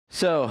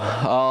So,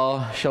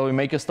 shall we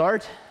make a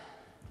start?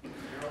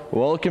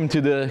 Welcome to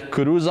the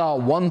Koruza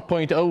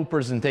 1.0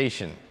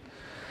 presentation.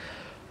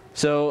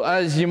 So,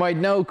 as you might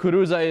know,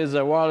 Koruza is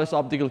a wireless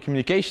optical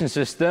communication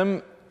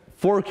system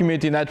for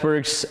community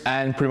networks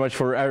and pretty much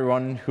for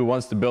everyone who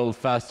wants to build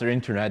faster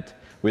internet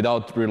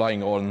without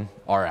relying on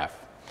RF.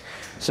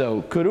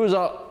 So,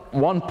 Koruza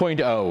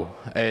 1.0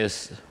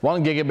 is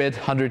 1 gigabit,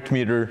 100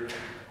 meter,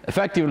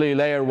 effectively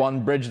layer 1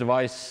 bridge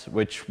device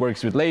which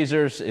works with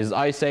lasers, is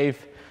eye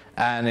safe,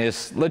 and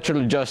is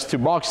literally just two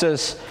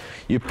boxes.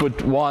 You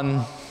put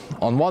one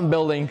on one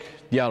building,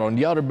 the other on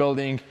the other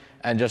building,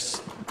 and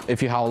just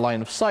if you have a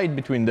line of sight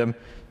between them,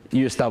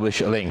 you establish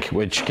a link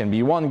which can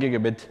be 1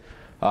 gigabit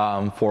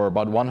for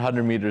about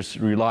 100 meters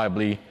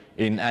reliably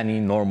in any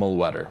normal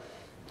weather.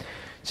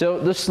 So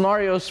the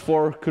scenarios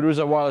for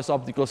Koruza wireless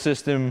optical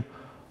system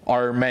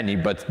are many,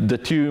 but the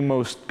two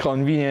most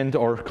convenient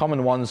or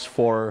common ones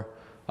for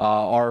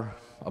our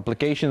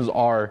applications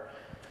are: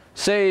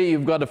 say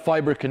you've got a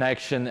fiber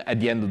connection at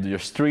the end of your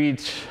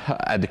street,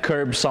 at the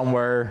curb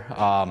somewhere,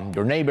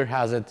 your neighbor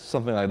has it,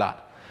 something like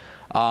that.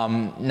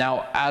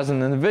 Now, as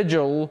an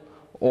individual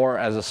or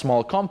as a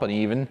small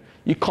company even,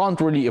 you can't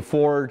really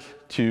afford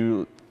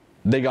to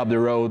dig up the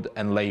road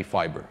and lay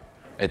fiber.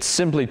 It's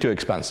simply too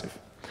expensive.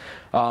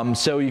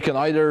 So you can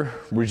either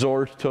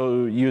resort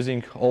to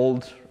using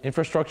old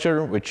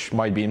infrastructure, which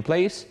might be in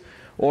place,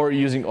 or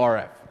using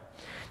RF.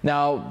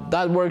 Now,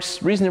 that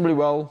works reasonably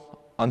well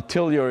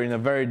until you're in a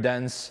very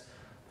dense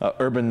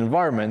urban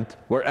environment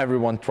where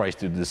everyone tries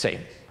to do the same.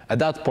 At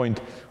that point,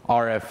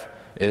 RF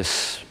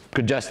is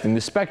congesting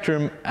the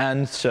spectrum,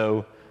 and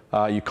so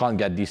you can't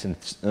get decent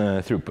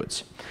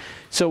throughputs.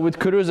 So with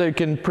Koruza, you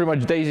can pretty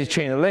much daisy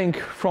chain a link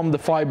from the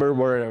fiber,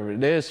 wherever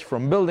it is,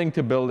 from building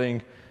to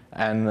building,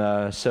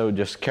 and so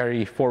just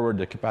carry forward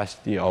the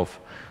capacity of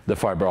the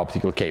fiber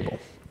optical cable.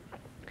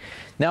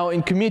 Now,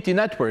 in community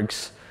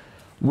networks,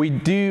 we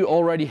do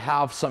already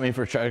have some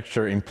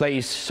infrastructure in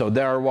place, so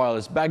there are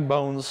wireless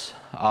backbones.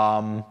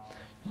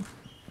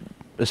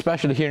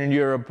 Especially here in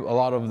Europe, a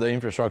lot of the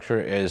infrastructure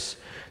is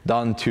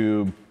done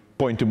to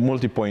point to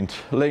multi-point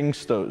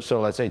links, so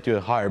let's say to a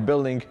higher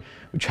building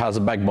which has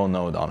a backbone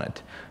node on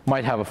it.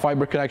 Might have a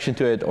fiber connection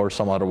to it or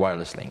some other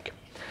wireless link.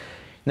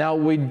 Now,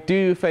 we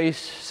do face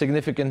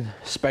significant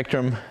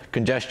spectrum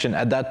congestion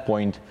at that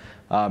point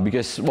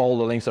because all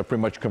the links are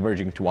pretty much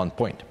converging to one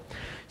point.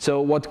 So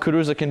what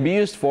Koruza can be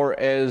used for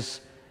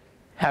is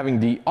having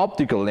the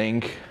optical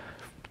link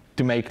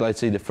to make, let's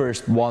say, the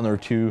first one or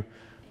two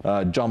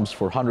jumps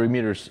for 100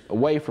 meters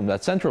away from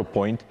that central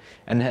point,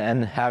 and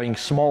having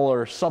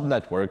smaller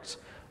subnetworks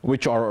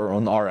which are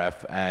on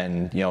RF,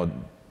 and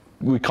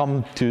we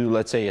come to,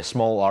 let's say, a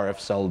small RF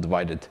cell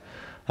divided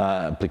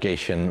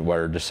application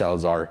where the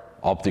cells are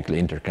optically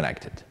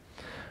interconnected.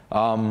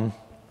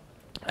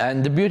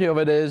 And the beauty of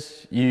it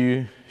is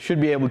you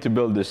should be able to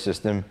build this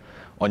system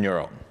on your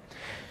own.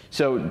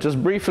 So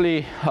just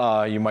briefly,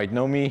 you might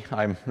know me.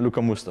 I'm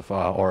Luka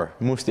Mustafa, or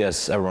Musti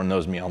as everyone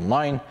knows me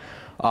online.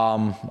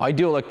 I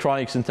do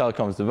electronics and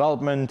telecoms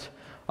development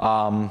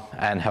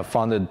and have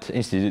founded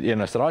Institute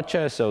Irina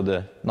Srace, so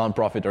the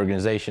non-profit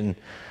organization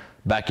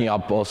backing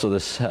up also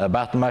this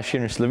BattleMeshV8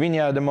 here in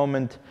Slovenia at the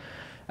moment.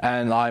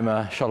 And I'm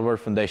a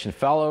Shuttleworth Foundation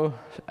Fellow,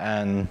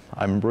 and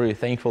I'm really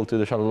thankful to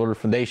the Shuttleworth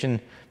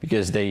Foundation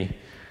because they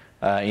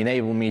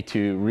enable me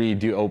to really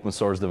do open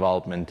source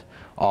development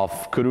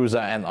of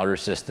Koruza and other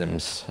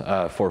systems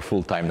for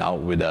full time now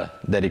with a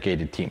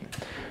dedicated team.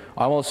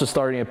 I'm also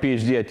starting a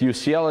PhD at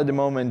UCL at the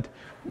moment,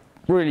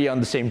 really on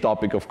the same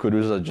topic of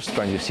Koruza, just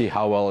trying to see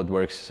how well it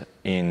works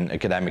in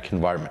academic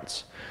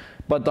environments.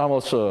 But I'm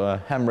also a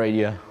ham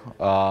radio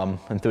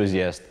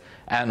enthusiast,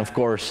 and of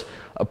course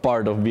a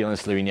part of BLN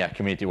Slovenia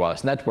Community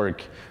Wireless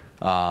Network,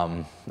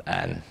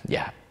 and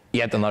yeah,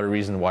 yet another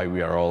reason why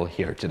we are all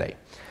here today.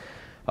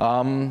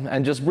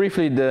 And just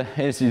briefly, the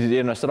Institute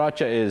Irina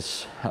Srace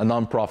is a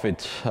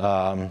non-profit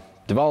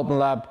development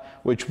lab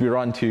which we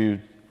run to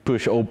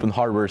push open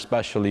hardware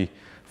especially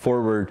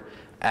forward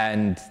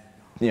and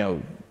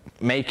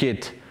make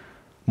it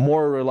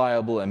more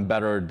reliable and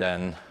better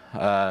than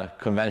a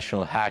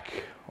conventional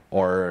hack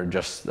or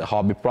just a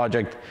hobby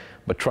project,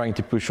 but trying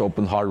to push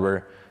open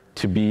hardware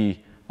to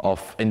be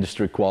of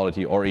industry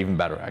quality or even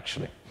better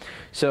actually.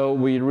 So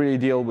we really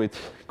deal with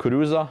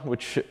Koruza,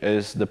 which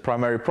is the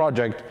primary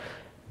project.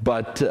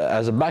 But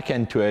as a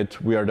backend to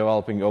it, we are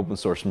developing open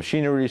source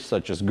machinery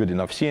such as good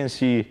enough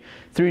CNC,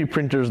 3D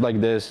printers like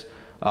this,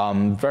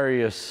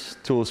 various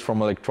tools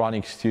from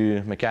electronics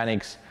to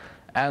mechanics,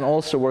 and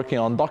also working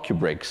on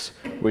DocuBricks,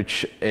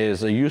 which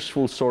is a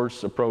useful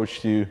source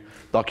approach to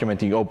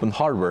documenting open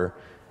hardware,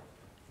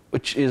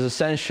 which is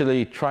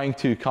essentially trying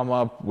to come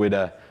up with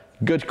a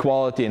good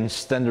quality and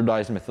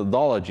standardized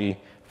methodology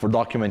for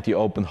documenting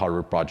open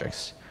hardware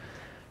projects.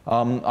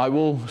 I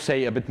will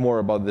say a bit more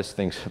about these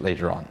things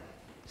later on.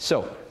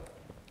 So,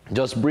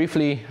 just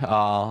briefly,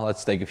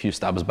 let's take a few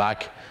steps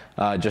back,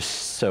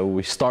 just so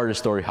we start the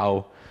story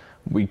how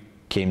we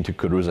came to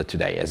Koruza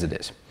today as it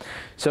is.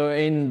 So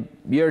in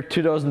year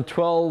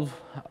 2012,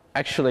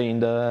 actually in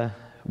the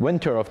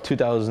winter of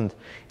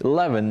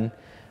 2011,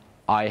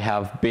 I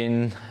have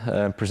been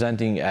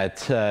presenting at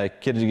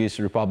Kyrgyz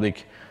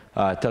Republic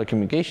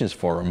Telecommunications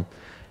Forum.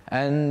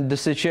 And the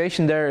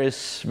situation there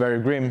is very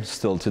grim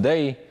still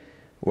today,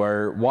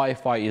 where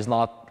Wi-Fi is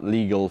not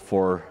legal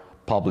for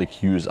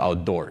public use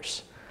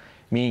outdoors,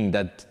 meaning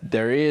that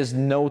there is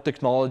no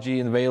technology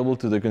available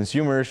to the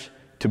consumers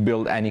to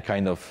build any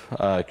kind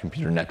of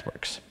computer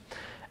networks.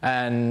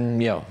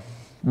 And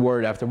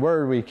word after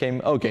word we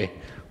came, okay,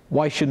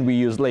 why shouldn't we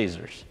use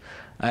lasers?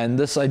 And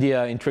this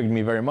idea intrigued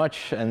me very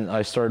much, and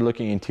I started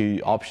looking into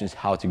options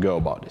how to go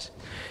about this.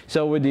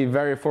 So with the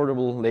very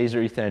affordable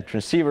laser Ethernet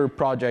transceiver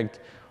project,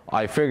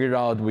 I figured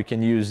out we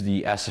can use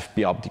the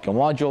SFP optical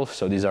modules.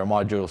 So these are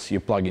modules you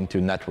plug into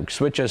network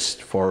switches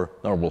for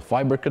normal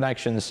fiber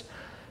connections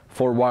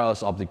for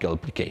wireless optical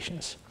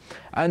applications.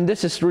 And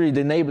this is really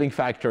the enabling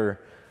factor,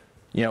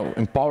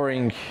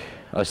 empowering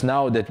us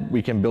now that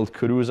we can build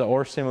Koruza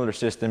or similar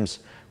systems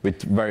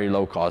with very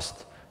low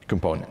cost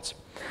components.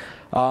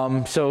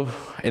 So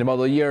in about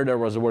a year there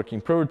was a working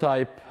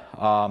prototype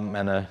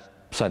and a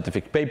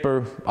scientific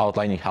paper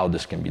outlining how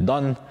this can be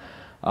done.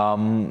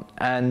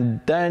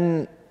 And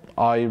then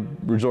I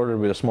resorted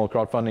with a small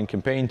crowdfunding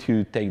campaign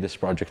to take this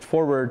project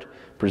forward,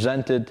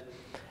 present it,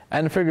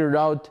 and figured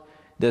out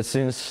that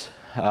since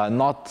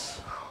not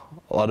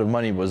a lot of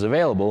money was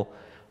available,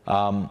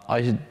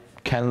 I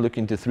can look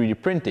into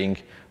 3D printing,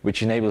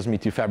 which enables me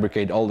to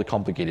fabricate all the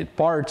complicated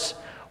parts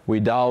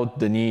without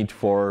the need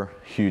for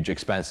huge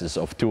expenses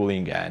of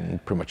tooling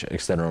and pretty much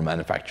external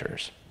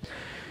manufacturers.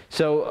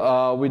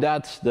 So with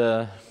that,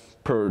 the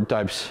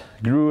prototypes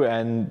grew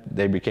and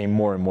they became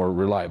more and more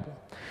reliable.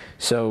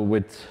 So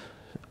with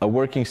a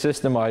working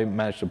system, I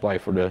managed to apply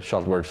for the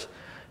Shuttleworth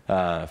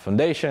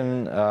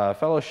Foundation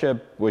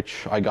Fellowship,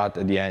 which I got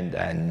at the end,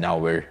 and now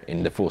we're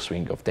in the full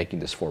swing of taking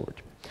this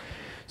forward.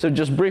 So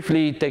just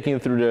briefly taking you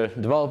through the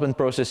development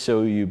process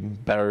so you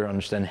better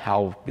understand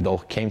how it all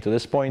came to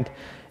this point,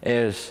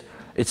 is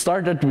it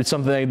started with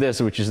something like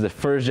this, which is the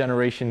first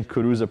generation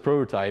Koruza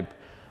prototype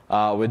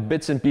with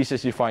bits and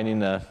pieces you find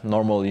in a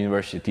normal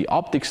university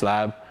optics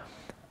lab,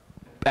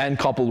 and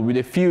coupled with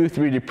a few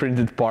 3D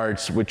printed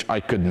parts which I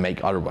couldn't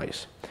make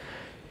otherwise.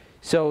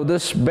 So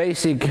this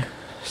basic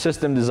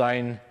system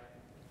design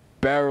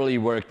barely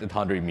worked at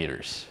 100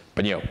 meters,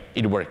 but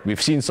it worked.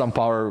 We've seen some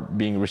power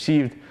being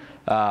received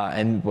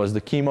and was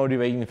the key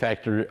motivating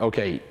factor.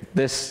 Okay,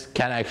 this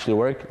can actually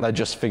work. Let's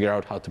just figure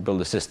out how to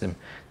build a system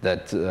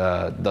that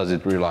does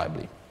it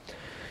reliably.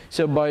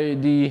 So by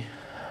the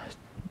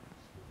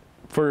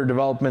further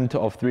development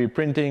of 3D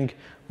printing,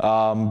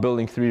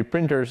 building 3D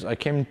printers, I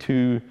came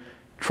to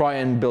try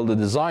and build a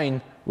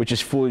design which is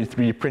fully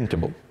 3D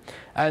printable.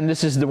 And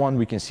this is the one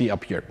we can see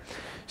up here.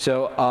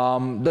 So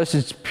this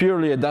is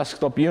purely a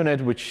desktop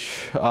unit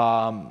which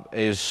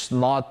is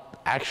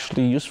not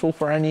actually useful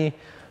for any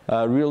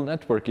real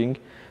networking,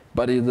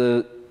 but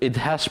it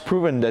has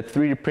proven that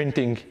 3D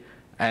printing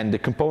and the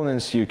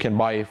components you can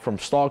buy from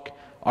stock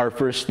are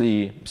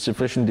firstly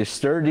sufficiently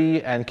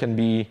sturdy and can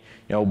be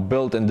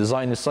built and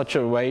designed in such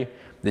a way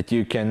that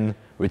you can,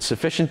 with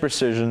sufficient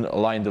precision,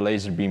 align the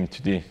laser beam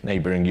to the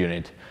neighboring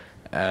unit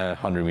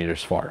 100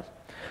 meters far.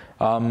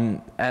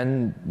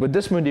 And with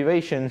this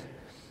motivation,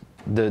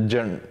 the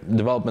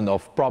development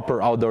of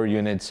proper outdoor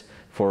units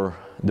for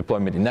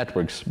deployment in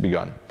networks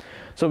began.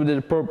 So with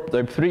the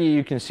prototype 3,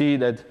 you can see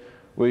that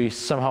we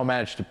somehow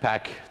managed to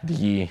pack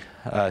the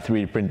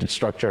 3D printed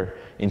structure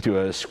into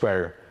a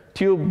square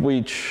tube,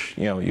 which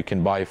you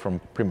can buy from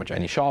pretty much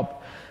any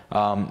shop,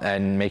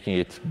 and making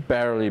it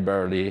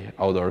barely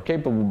outdoor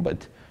capable,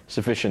 but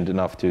sufficient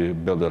enough to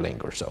build a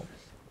link or so.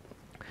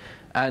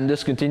 And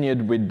this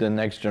continued with the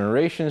next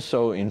generation.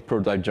 So in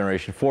prototype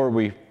generation 4,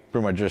 we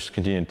pretty much just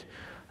continued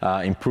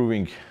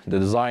improving the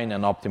design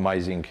and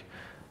optimizing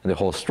the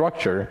whole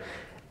structure.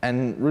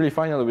 And really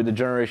finally, with the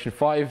generation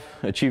 5,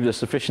 achieved a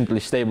sufficiently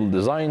stable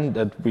design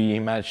that we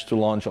managed to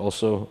launch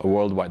also a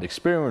worldwide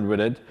experiment with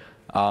it,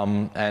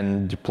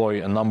 and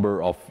deploy a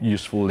number of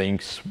useful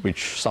links,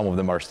 which some of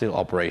them are still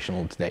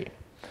operational today.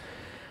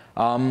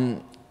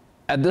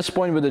 At this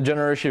point with the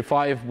generation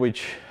 5,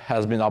 which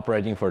has been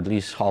operating for at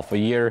least half a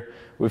year,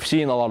 we've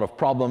seen a lot of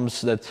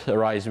problems that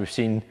arise. We've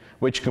seen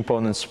which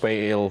components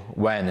fail,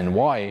 when and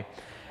why,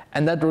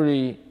 and that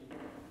really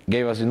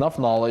gave us enough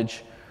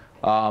knowledge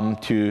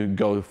to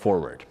go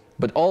forward.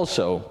 But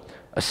also,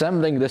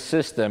 assembling this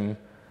system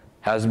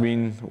has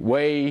been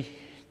way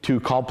too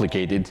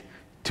complicated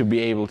to be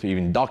able to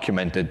even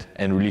document it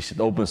and release it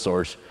open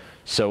source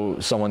so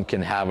someone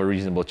can have a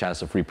reasonable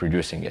chance of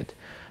reproducing it.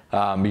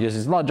 Because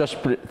it's not just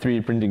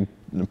 3D printing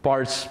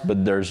parts,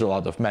 but there's a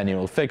lot of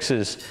manual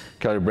fixes,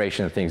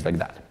 calibration, and things like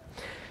that.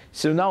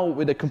 So now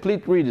with a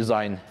complete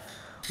redesign,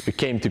 we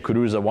came to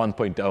Koruza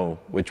 1.0,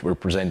 which we're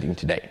presenting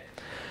today.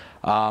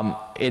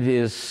 It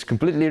is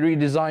completely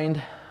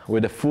redesigned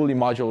with a fully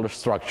modular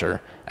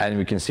structure, and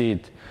we can see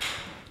it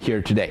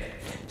here today.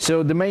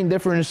 So the main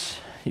difference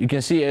you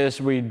can see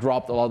is we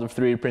dropped a lot of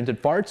 3D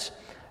printed parts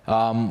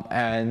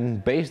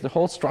and based the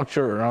whole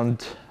structure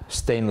around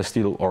stainless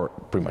steel or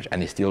pretty much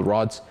any steel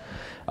rods.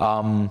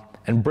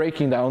 and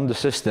breaking down the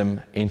system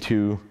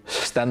into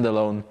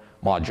standalone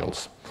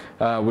modules,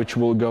 which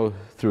we'll go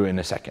through in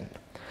a second.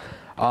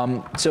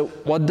 So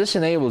what this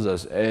enables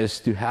us is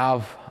to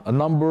have a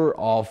number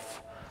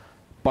of,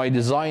 by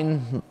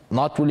design,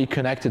 not really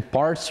connected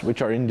parts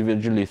which are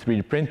individually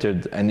 3D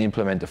printed and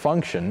implement a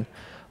function,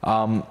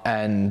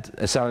 and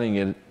assembling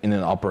it in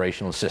an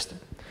operational system.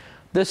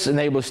 This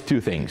enables two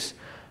things.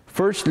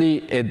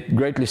 Firstly, it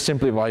greatly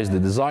simplifies the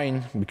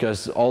design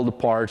because all the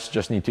parts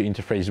just need to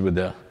interface with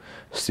the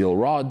steel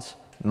rods,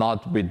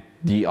 not with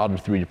the other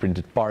 3D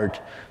printed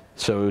part,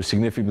 so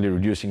significantly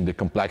reducing the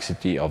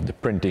complexity of the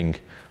printing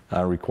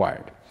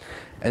required.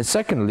 And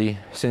secondly,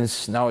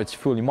 since now it's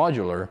fully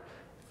modular,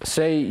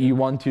 say you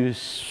want to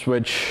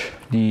switch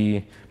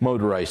the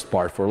motorized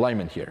part for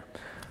alignment here.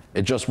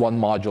 It's just one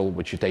module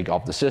which you take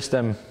off the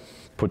system,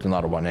 put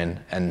another one in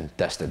and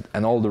test it,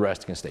 and all the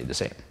rest can stay the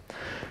same.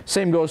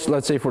 Same goes,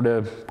 let's say, for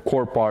the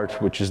core part,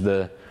 which is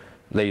the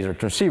laser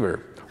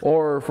transceiver,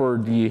 or for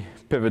the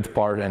pivot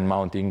part and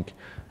mounting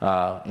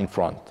in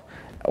front,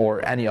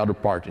 or any other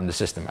part in the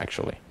system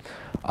actually.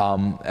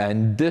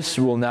 And this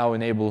will now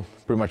enable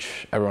pretty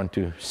much everyone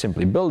to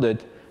simply build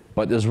it,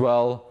 but as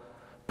well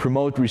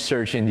promote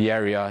research in the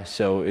area,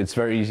 so it's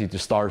very easy to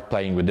start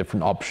playing with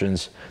different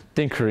options,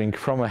 tinkering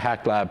from a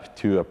hack lab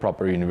to a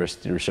proper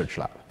university research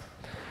lab.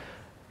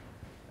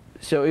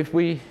 So if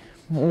we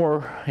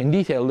more in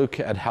detail look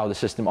at how the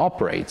system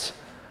operates,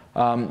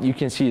 you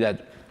can see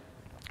that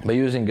by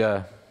using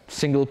a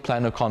single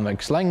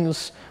plano-convex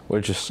lens,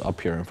 which is up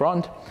here in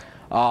front,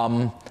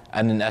 and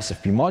an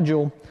SFP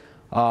module,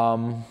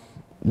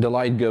 the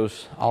light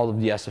goes out of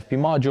the SFP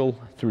module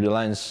through the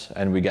lens,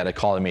 and we get a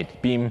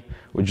collimated beam,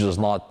 which does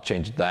not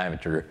change the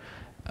diameter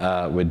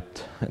with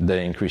the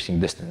increasing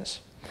distance.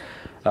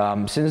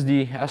 Since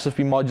the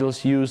SFP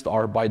modules used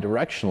are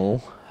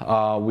bidirectional,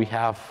 we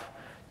have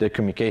the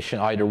communication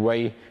either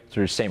way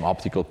through the same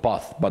optical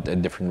path, but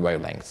at different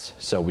wavelengths.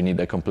 So we need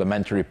a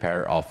complementary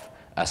pair of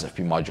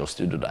SFP modules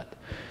to do that.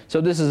 So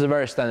this is a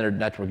very standard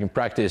networking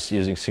practice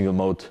using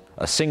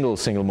a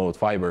single mode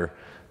fiber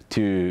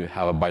to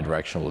have a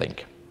bidirectional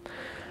link.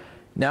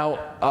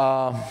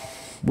 Now,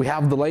 we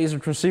have the laser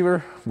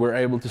transceiver. We're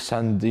able to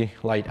send the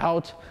light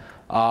out.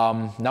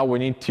 Now we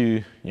need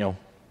to,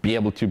 be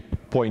able to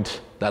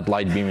point that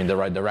light beam in the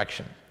right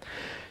direction.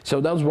 So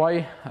that's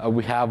why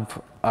we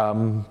have,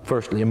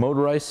 firstly, a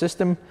motorized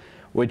system,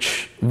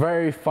 which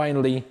very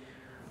finely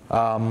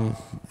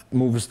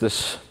moves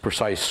this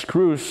precise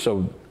screws.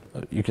 So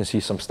you can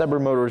see some stepper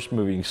motors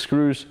moving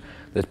screws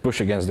that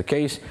push against the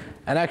case.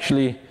 And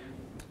actually,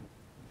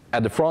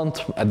 at the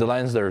front, at the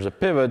lens, there's a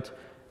pivot,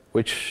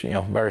 which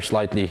very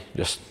slightly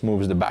just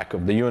moves the back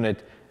of the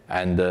unit,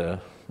 and the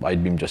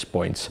light beam just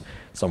points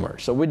somewhere.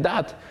 So with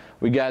that,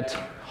 we get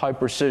high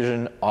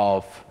precision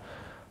of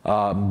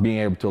being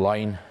able to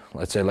align,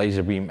 let's say,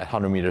 laser beam at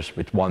 100 meters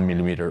with 1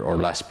 millimeter or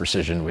less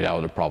precision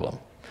without a problem.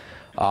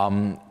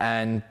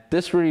 And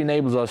this really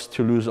enables us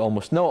to lose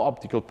almost no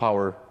optical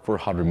power for a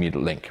 100-meter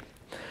link.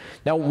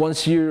 Now,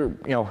 once you're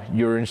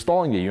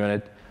installing the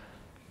unit,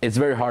 it's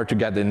very hard to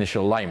get the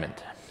initial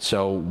alignment.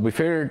 So we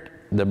figured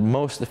the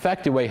most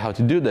effective way how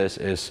to do this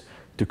is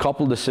to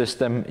couple the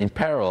system in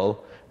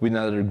parallel with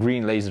another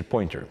green laser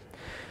pointer.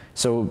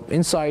 So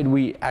inside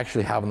we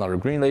actually have another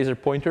green laser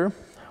pointer,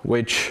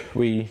 which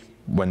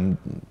when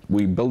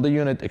we build the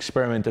unit,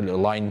 experimentally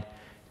aligned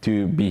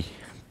to be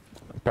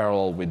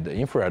parallel with the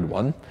infrared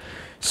one.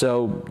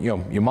 So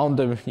you mount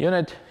the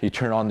unit, you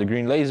turn on the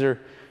green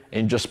laser,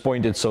 and just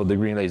point it so the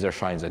green laser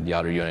shines at the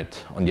other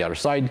unit on the other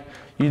side.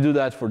 You do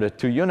that for the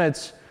two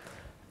units.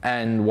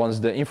 And once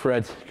the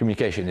infrared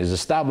communication is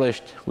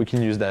established, we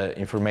can use the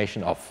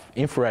information of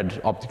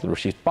infrared optical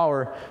received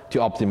power to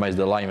optimize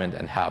the alignment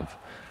and have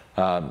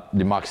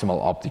the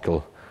maximal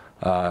optical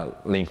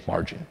link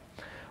margin.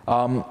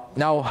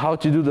 Now, how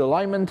to do the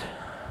alignment?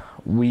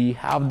 We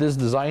have this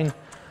design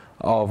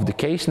of the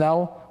case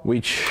now,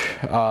 which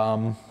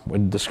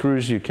with the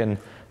screws you can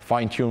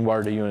fine-tune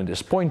where the unit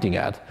is pointing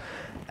at.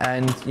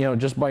 And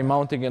just by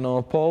mounting it on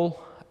a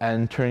pole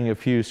and turning a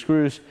few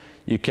screws,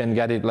 you can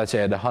get it, let's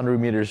say, at 100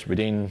 meters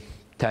within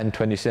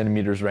 10-20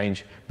 centimeters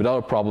range without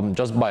a problem,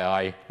 just by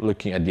eye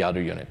looking at the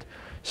other unit.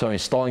 So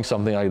installing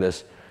something like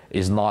this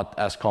is not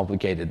as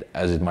complicated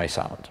as it might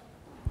sound.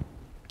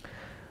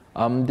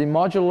 The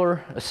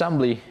modular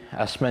assembly,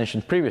 as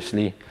mentioned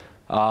previously,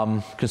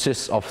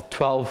 consists of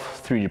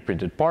 12 3D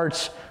printed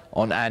parts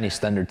on any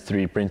standard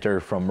 3D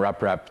printer, from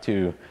RepRap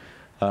to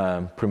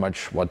pretty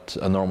much what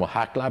a normal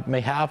hack lab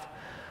may have.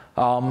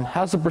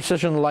 Has a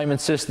precision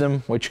alignment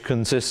system which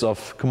consists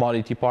of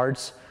commodity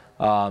parts,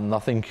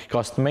 nothing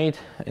custom made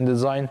in the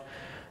design.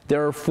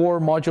 There are 4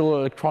 modular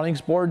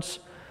electronics boards,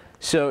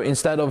 so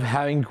instead of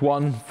having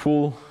one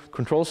full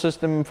control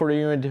system for the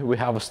unit, we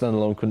have a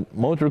standalone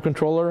motor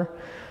controller.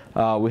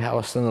 We have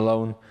a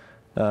standalone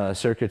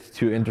circuit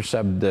to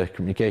intercept the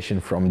communication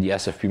from the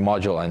SFP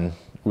module and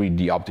read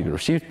the optical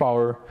received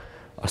power,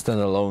 a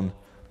standalone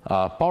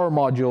power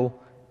module,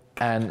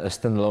 and a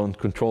standalone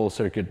control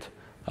circuit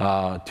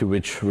to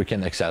which we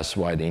can access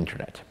via the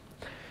internet.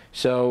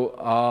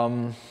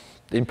 So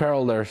in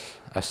parallel, there's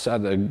a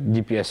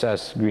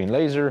DPSS green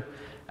laser,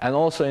 and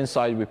also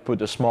inside we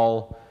put a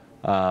small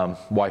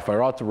Wi-Fi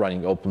router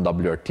running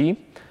OpenWRT,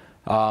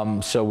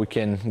 so we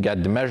can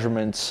get the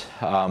measurements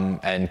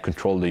and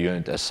control the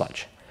unit as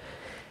such.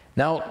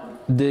 Now,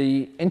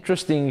 the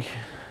interesting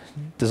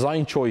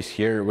design choice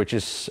here, which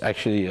is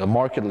actually a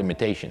market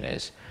limitation,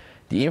 is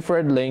the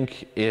infrared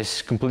link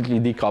is completely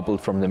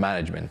decoupled from the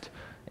management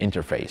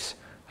interface,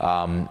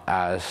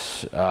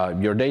 as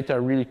your data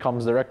really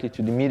comes directly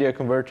to the media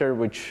converter,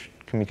 which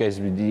communicates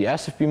with the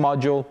SFP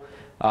module,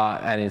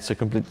 and it's a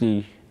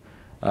completely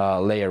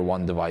layer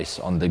 1 device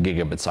on the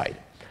gigabit side.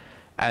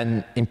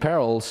 And in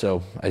parallel,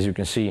 so as you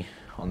can see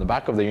on the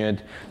back of the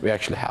unit, we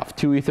actually have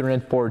 2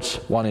 Ethernet ports.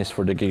 One is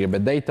for the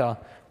gigabit data,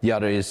 the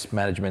other is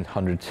management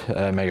 100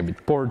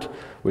 megabit port,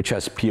 which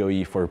has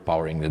PoE for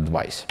powering the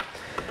device.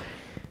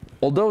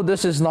 Although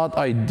this is not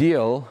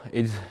ideal,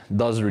 it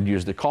does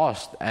reduce the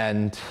cost,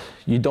 and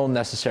you don't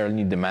necessarily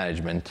need the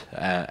management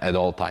at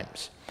all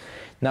times.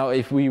 Now,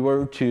 if we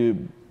were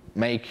to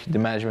make the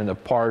management a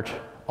part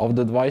of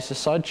the device as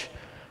such,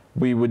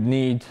 we would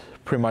need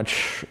pretty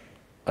much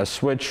a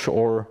switch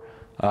or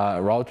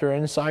a router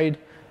inside,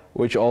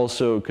 which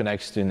also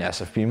connects to an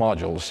SFP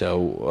module.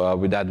 So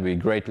with that, we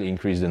greatly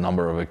increase the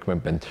number of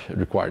equipment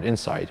required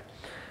inside.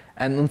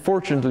 And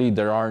unfortunately,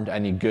 there aren't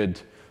any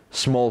good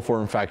small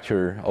form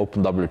factor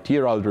OpenWRT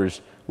routers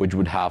which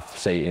would have,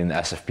 say, an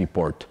SFP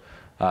port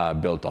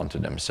built onto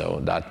them. So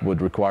that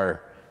would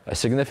require a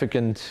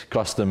significant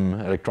custom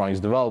electronics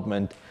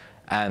development,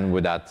 and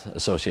with that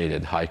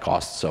associated high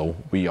costs. So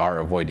we are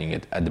avoiding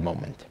it at the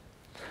moment.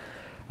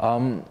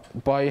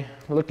 By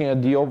looking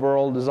at the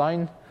overall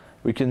design,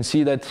 we can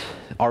see that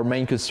our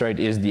main constraint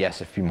is the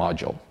SFP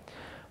module.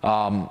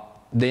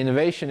 The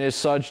innovation is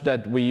such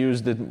that we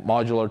use the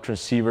modular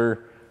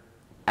transceiver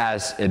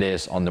as it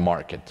is on the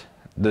market.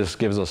 This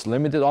gives us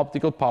limited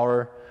optical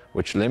power,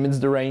 which limits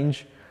the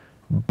range,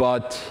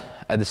 but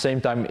at the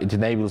same time, it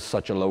enables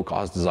such a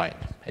low-cost design.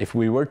 If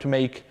we were to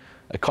make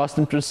a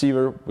custom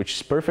transceiver, which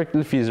is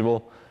perfectly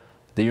feasible,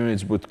 the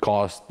units would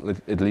cost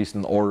at least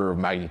an order of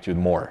magnitude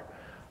more,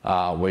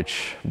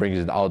 which brings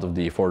it out of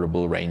the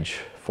affordable range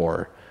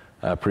for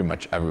pretty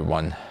much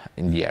everyone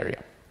in the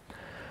area.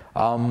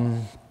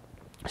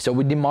 So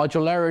with the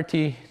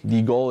modularity,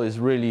 the goal is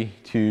really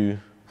to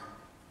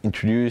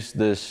introduce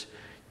this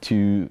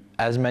to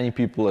as many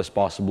people as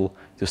possible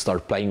to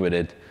start playing with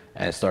it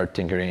and start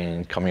tinkering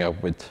and coming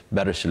up with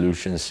better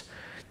solutions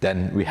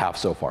than we have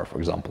so far, for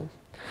example.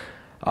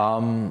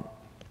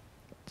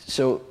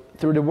 So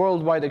through the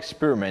worldwide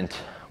experiment,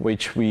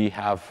 which we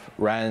have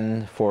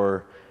ran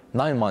for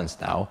 9 months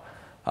now,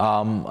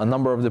 a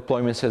number of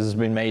deployments has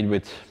been made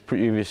with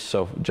previous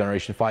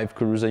generation 5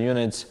 Koruza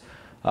units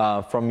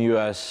from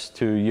US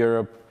to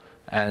Europe,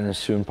 and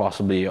soon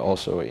possibly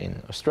also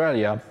in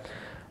Australia.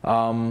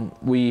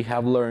 We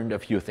have learned a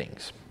few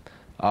things.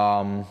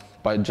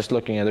 By just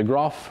looking at the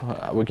graph,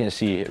 we can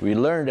see we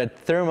learned that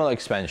thermal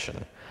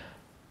expansion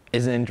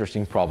is an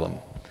interesting problem,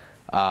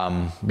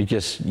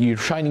 because you're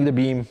shining the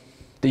beam,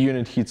 the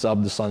unit heats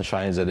up, the sun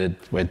shines at it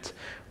with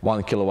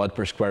 1 kilowatt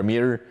per square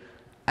meter,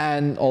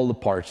 and all the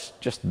parts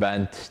just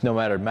bend, no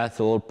matter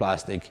metal or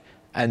plastic,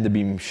 and the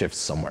beam shifts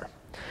somewhere.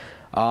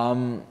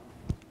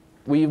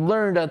 We've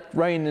learned that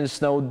rain and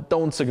snow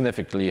don't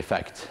significantly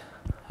affect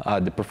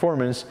the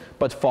performance,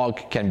 but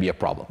fog can be a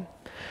problem.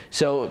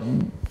 So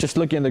just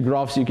looking at the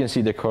graphs, you can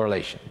see the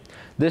correlation.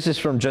 This is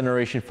from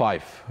generation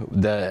 5.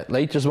 The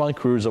latest one,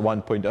 Koruza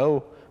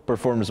 1.0,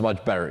 performs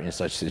much better in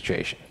such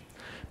situation.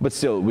 But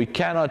still, we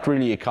cannot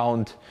really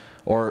account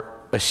or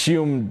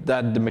assume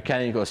that the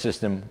mechanical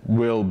system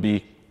will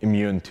be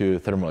immune to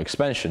thermal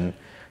expansion.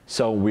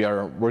 So we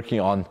are working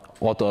on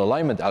auto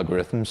alignment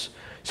algorithms,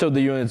 so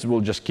the units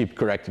will just keep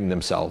correcting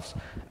themselves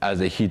as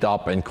they heat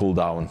up and cool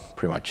down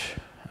pretty much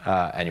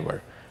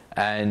anywhere.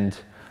 And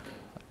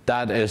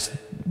that is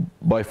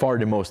by far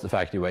the most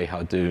effective way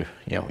how to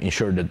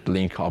ensure that the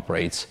link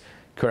operates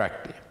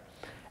correctly.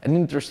 An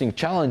interesting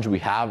challenge we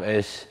have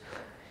is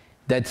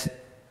that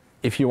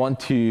if you want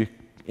to,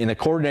 in a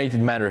coordinated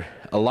manner,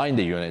 align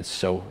the units,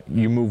 so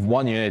you move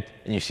one unit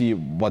and you see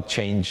what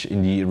change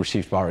in the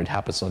received power it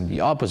happens on the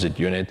opposite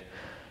unit,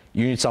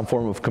 you need some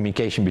form of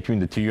communication between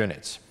the two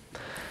units.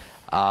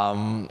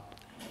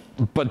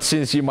 But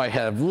since you might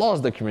have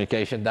lost the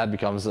communication, that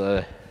becomes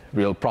a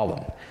real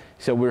problem.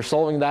 So we're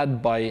solving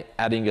that by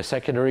adding a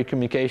secondary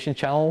communication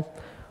channel,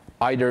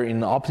 either in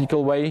an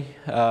optical way,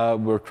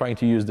 we're trying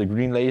to use the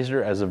green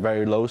laser as a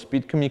very low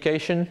speed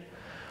communication,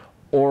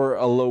 or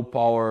a low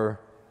power,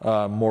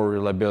 more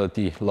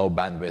reliability, low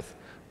bandwidth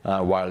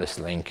wireless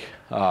link,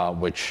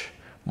 which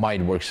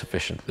might work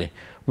sufficiently.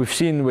 We've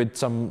seen with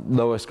some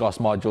lowest cost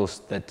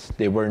modules that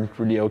they weren't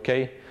really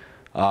okay,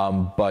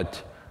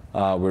 but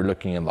we're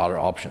looking at other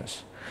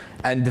options.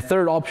 And the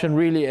third option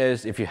really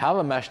is, if you have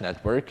a mesh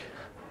network,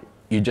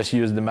 you just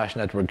use the mesh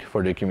network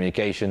for the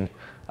communication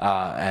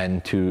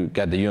and to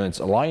get the units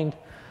aligned,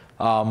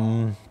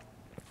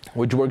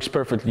 which works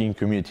perfectly in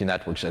community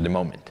networks at the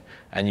moment.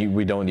 And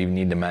we don't even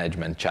need the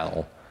management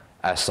channel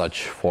as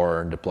such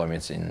for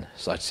deployments in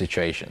such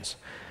situations.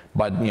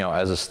 But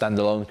as a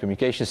standalone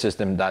communication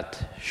system,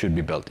 that should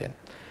be built in.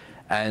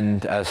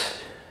 And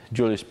as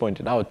Julius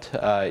pointed out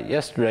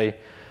yesterday,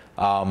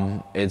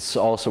 it's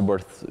also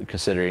worth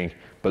considering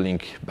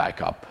building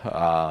backup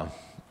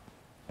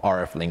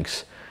RF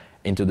links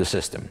into the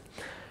system.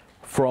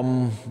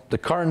 From the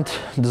current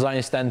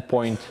design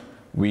standpoint,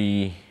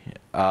 we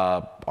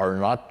are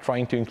not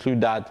trying to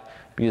include that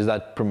because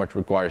that pretty much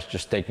requires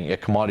just taking a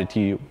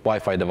commodity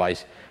Wi-Fi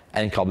device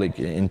and coupling it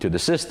into the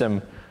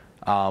system,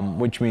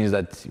 which means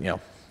that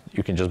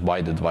you can just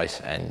buy the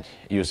device and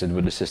use it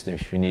with the system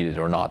if you need it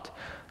or not.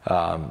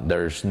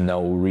 There's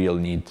no real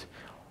need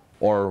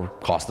or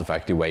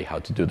cost-effective way how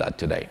to do that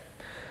today.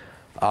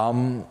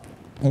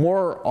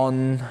 More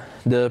on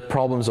the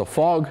problems of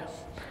fog.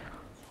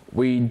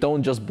 We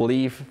don't just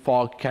believe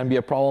fog can be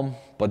a problem,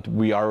 but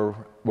we are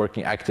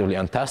working actively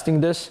on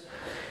testing this.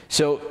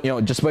 So,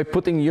 just by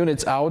putting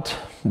units out,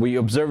 we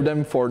observe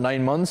them for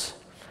 9 months,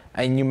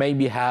 and you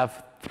maybe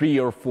have 3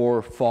 or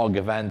 4 fog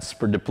events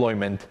per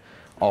deployment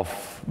of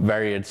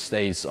various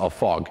states of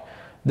fog.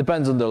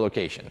 Depends on the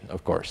location,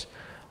 of course.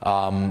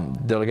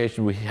 The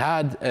location we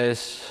had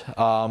is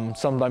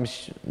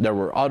sometimes there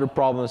were other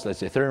problems, let's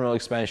say thermal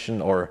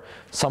expansion or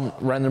some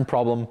random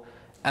problem,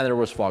 and there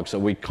was fog, so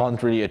we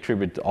can't really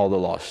attribute all the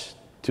loss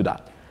to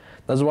that.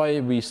 That's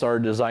why we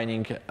started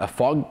designing a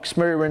fog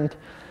experiment,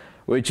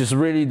 which is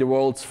really the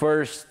world's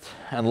first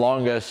and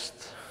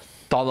longest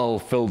tunnel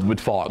filled with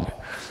fog.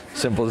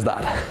 Simple as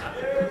that.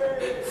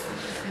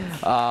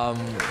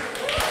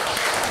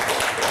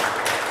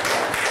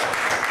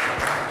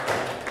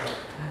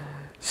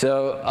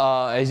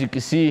 As you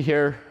can see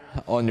here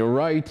on your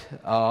right,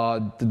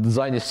 the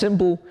design is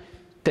simple.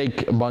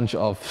 Take a bunch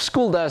of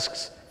school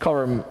desks,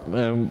 cover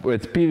them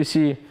with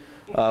PVC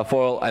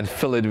foil, and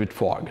fill it with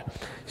fog.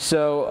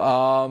 So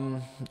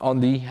on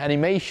the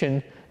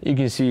animation, you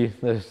can see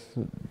the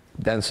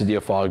density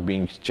of fog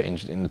being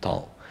changed in the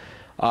tunnel.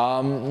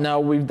 Now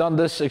we've done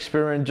this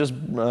experiment just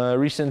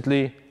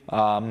recently,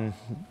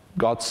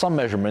 got some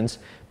measurements,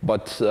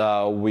 but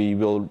we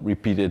will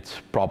repeat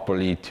it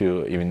properly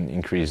to even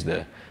increase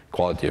the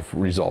quality of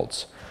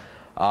results.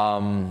 We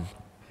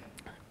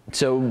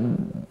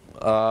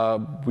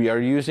are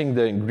using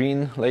the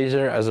green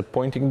laser as a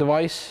pointing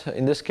device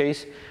in this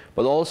case,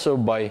 but also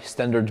by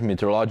standard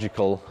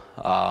meteorological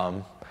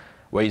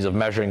ways of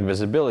measuring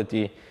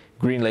visibility,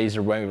 green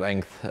laser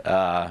wavelength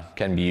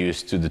can be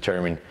used to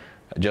determine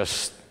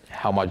just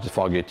how much the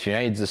fog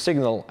attenuates the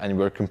signal, and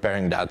we're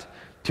comparing that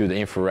to the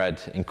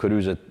infrared in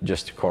Koruza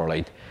just to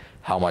correlate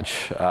how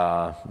much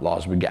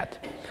loss we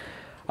get.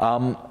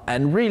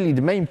 And really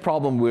the main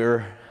problem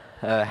we're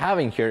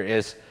having here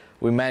is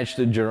we managed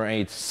to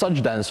generate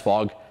such dense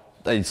fog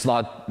that it's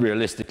not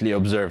realistically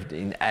observed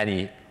in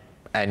any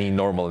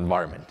normal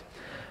environment.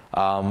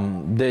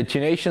 The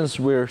attenuations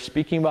we're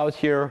speaking about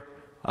here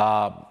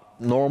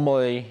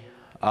normally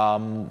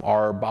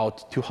are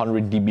about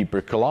 200 dB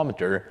per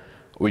kilometer,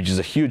 which is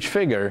a huge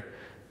figure,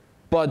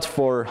 but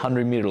for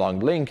 100-meter long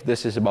link,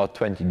 this is about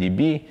 20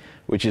 dB,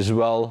 which is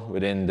well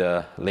within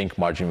the link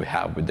margin we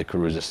have with the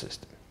Koruza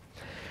system.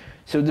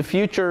 So the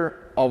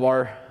future of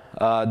our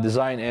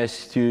design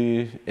is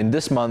to, in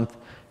this month,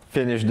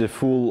 finish the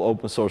full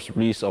open source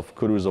release of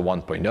Koruza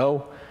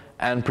 1.0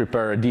 and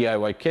prepare a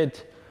DIY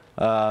kit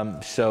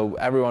so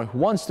everyone who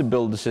wants to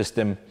build the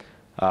system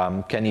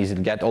can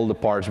easily get all the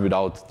parts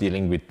without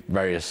dealing with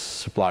various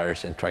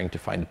suppliers and trying to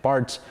find the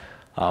parts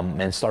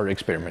and start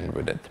experimenting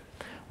with it.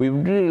 We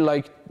would really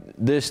like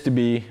this to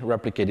be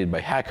replicated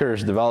by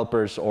hackers,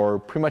 developers, or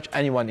pretty much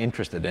anyone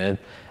interested in it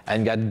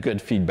and get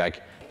good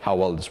feedback how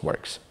well this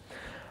works.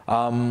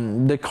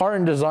 The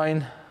current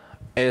design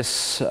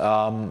is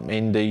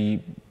in the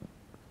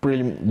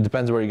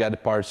depends where you get the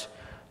parts,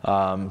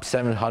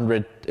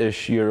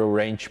 700-ish euro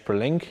range per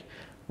link,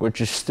 which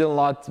is still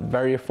not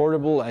very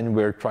affordable, and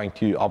we're trying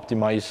to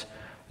optimize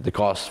the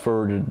cost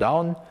further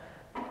down.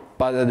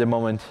 But at the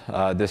moment,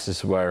 this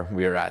is where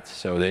we're at.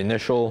 So the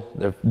initial,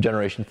 the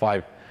generation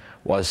 5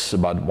 was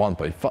about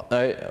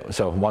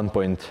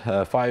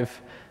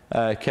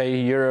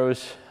 1.5k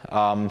euros.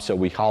 So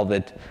we halved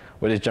it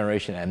with this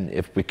generation, and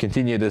if we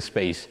continue this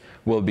pace,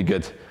 we'll be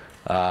good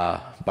by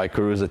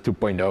Koruza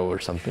 2.0 or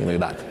something like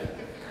that.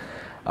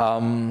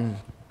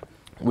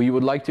 We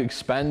would like to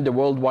expand the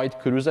worldwide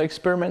Koruza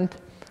experiment.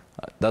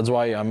 That's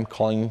why I'm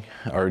calling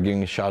or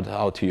giving a shout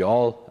out to you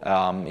all.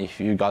 If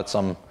you got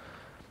some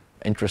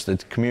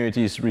interested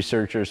communities,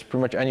 researchers,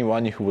 pretty much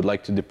anyone who would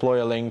like to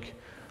deploy a link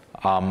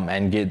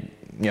and get,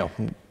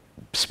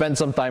 spend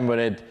some time with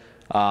it,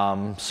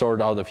 sort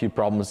out a few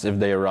problems if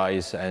they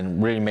arise,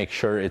 and really make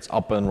sure it's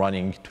up and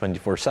running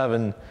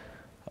 24/7,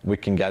 we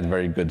can get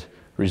very good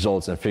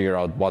results and figure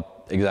out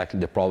what exactly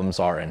the problems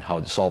are and how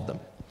to solve them.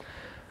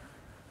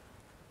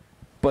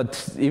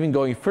 But even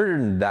going further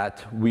than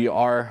that, we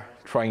are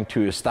trying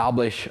to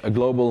establish a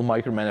global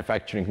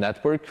micro-manufacturing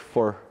network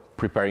for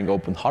preparing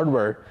open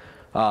hardware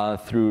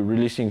through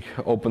releasing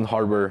open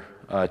hardware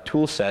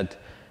toolset,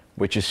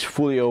 which is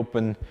fully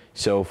open.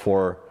 So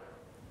for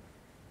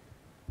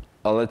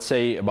let's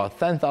say about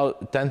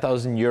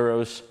 10,000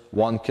 euros,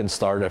 one can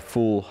start a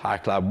full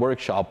hack lab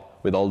workshop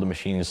with all the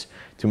machines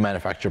to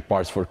manufacture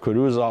parts for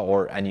Koruza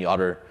or any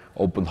other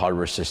open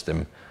hardware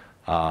system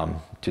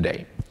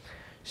today.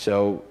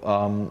 So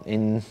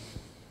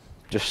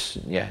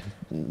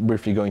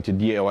briefly going to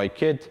DIY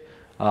kit,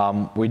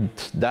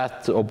 with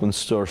that open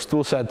source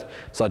toolset,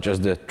 such as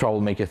the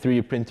Troublemaker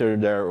 3D printer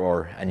there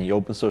or any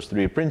open source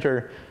 3D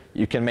printer,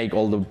 you can make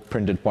all the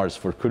printed parts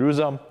for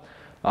Koruza.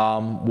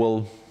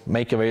 We'll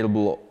make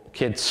available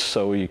kits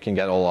so you can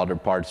get all other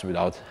parts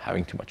without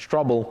having too much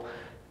trouble.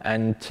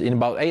 And in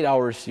about 8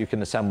 hours, you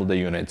can assemble the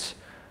units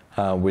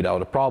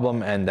without a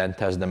problem and then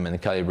test them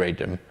and calibrate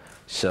them.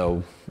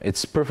 So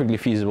it's perfectly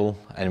feasible,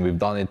 and we've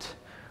done it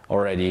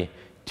already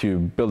to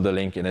build a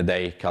link in a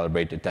day,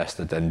 calibrate it, test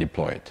it, and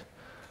deploy it,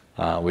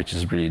 which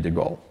is really the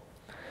goal.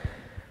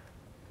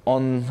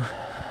 On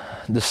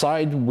the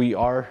side, we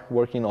are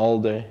working all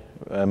the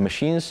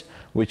machines,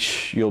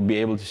 which you'll be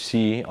able to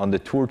see on the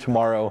tour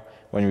tomorrow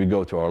when we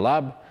go to our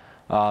lab.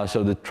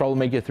 So the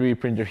Troublemaker 3D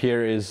printer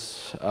here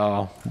is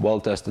a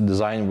well-tested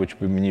design, which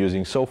we've been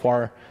using so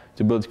far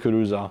to build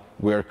Koruza.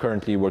 We are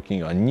currently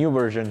working on a new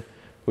version,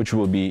 which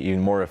will be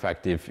even more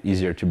effective,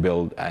 easier to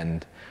build,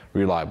 and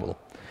reliable.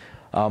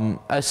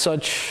 As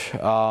such,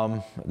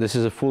 this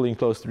is a fully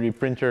enclosed 3D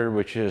printer,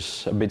 which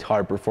is a bit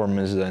higher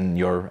performance than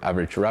your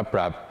average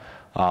RepRap,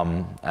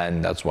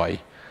 and that's why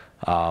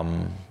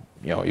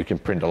you can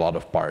print a lot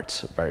of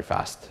parts very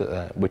fast,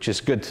 which is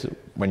good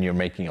when you're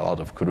making a lot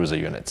of Koruza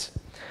units.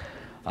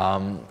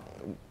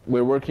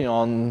 We're working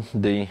on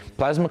the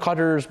plasma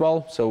cutter as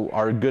well. So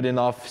our good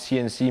enough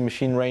CNC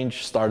machine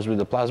range starts with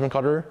the plasma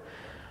cutter,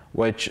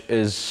 which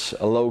is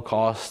a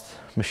low-cost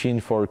machine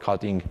for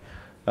cutting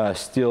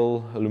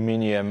steel,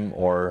 aluminum,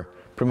 or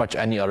pretty much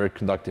any other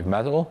conductive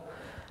metal.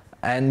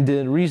 And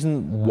the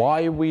reason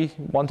why we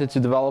wanted to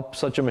develop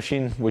such a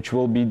machine, which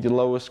will be the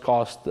lowest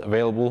cost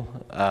available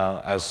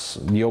as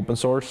the open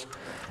source,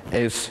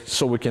 is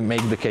so we can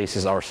make the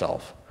cases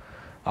ourselves.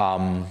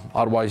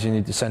 Otherwise, you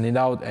need to send it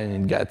out, and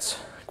it gets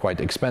quite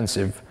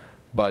expensive.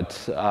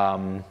 But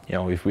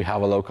if we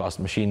have a low-cost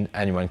machine,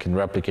 anyone can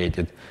replicate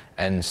it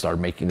and start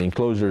making the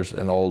enclosures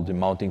and all the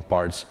mounting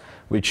parts,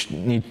 which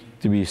need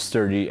to be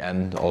sturdy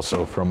and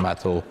also from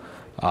metal.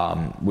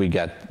 We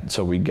get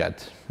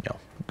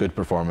good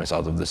performance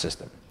out of the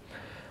system.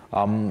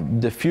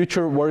 The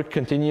future work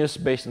continues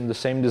based on the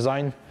same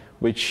design,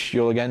 which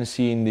you'll again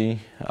see in the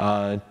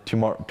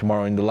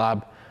tomorrow in the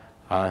lab,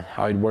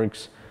 how it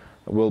works.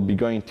 We'll be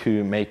going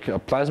to make a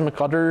plasma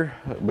cutter,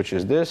 which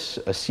is this,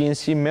 a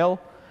CNC mill,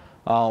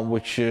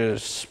 which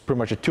is pretty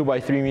much a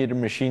 2x3 meter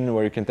machine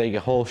where you can take a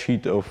whole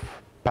sheet of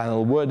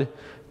panel wood,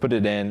 put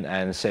it in,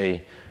 and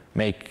say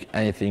make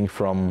anything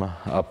from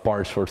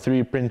parts for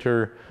 3D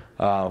printer,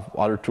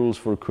 other tools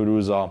for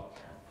Koruza,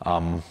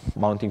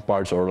 mounting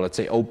parts, or let's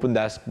say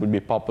OpenDesk would be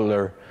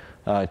popular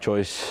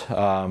choice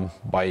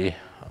by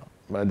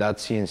that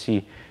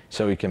CNC,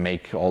 so you can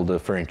make all the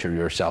furniture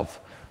yourself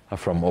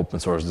from open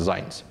source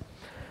designs.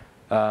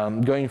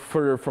 Going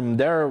further from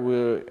there,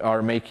 we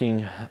are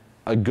making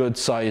a good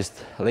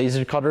sized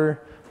laser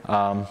cutter.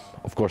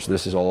 Of course,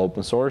 this is all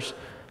open source.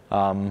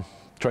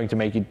 Trying to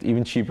make it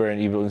even cheaper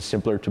and even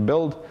simpler to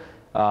build.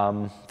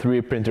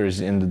 3D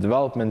printers in the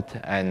development,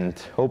 and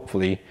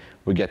hopefully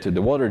we get to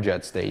the water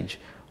jet stage,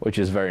 which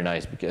is very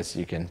nice because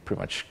you can pretty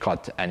much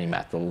cut any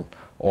metal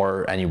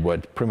or any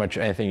wood, pretty much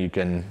anything you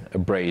can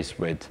abrase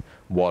with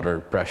water,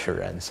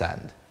 pressure, and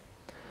sand.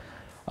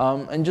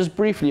 And just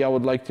briefly, I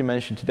would like to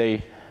mention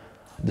today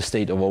the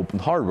state of open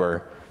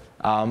hardware,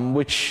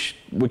 which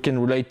we can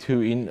relate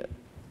to in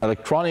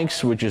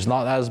electronics, which is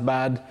not as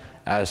bad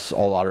as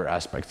all other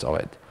aspects of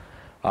it.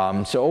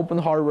 So open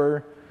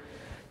hardware,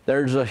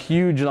 there's a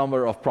huge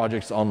number of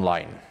projects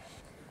online,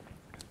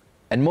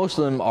 and most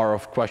of them are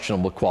of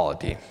questionable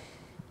quality,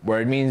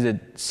 where it means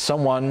that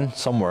someone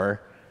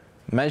somewhere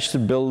managed to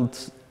build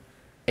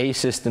a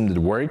system that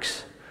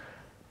works,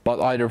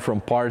 but either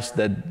from parts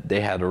that they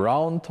had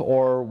around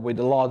or with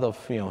a lot of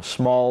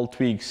small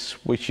tweaks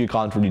which you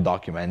can't really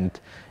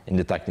document in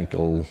the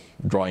technical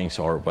drawings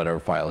or whatever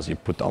files you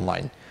put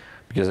online,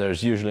 because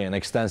there's usually an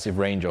extensive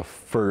range of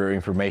further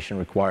information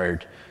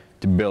required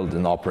to build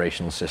an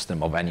operational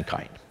system of any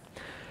kind.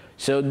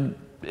 So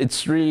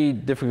it's really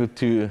difficult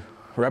to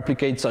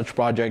replicate such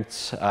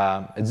projects.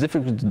 It's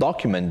difficult to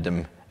document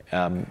them.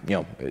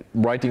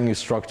 Writing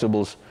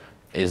instructables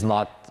is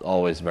not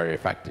always very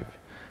effective.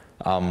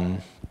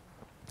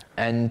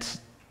 And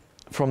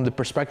from the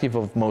perspective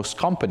of most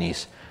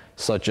companies,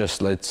 such as,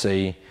 let's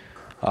say,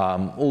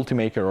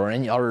 Ultimaker or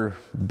any other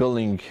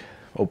building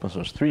open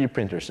source 3D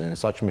printers and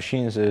such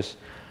machines,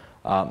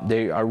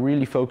 they are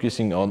really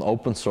focusing on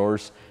open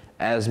source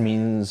as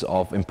means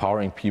of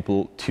empowering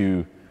people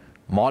to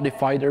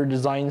modify their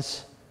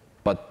designs,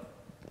 but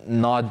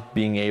not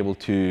being able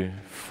to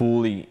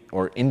fully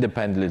or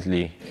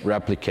independently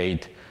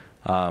replicate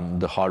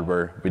the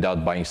hardware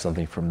without buying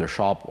something from their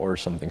shop or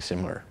something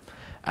similar.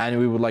 And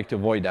we would like to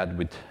avoid that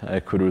with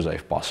Koruza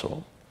if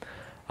possible.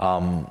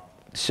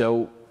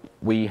 So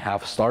we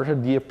have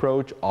started the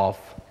approach of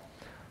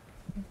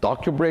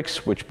Docker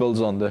bricks, which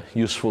builds on the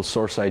useful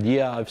source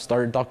idea I've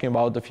started talking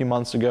about a few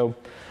months ago,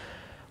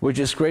 which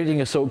is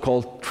creating a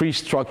so-called tree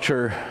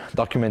structure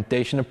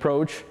documentation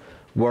approach,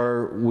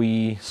 where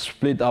we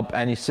split up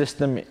any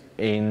system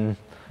in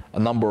a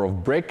number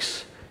of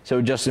bricks.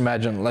 So just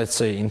imagine, let's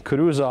say in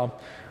Koruza,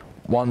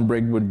 one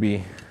brick would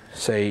be,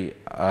 say,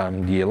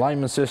 the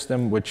alignment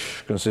system,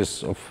 which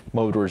consists of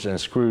motors and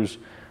screws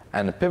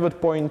and a pivot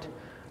point.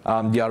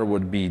 The other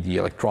would be the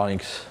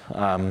electronics,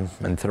 and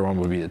the third one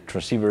would be the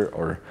transceiver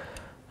or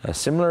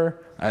similar,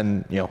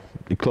 and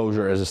the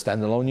closure as a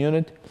standalone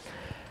unit.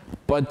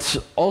 But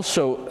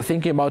also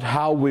thinking about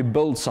how we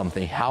build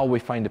something, how we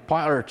find the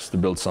parts to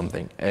build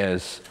something,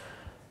 is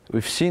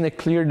we've seen a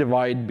clear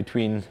divide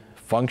between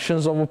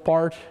functions of a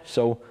part.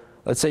 So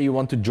let's say you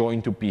want to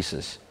join two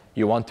pieces.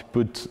 You want to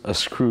put a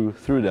screw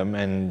through them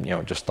and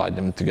just tie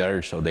them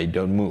together so they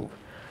don't move.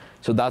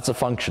 So that's a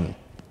function,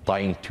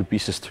 tying two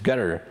pieces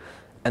together.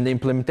 And the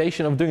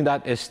implementation of doing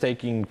that is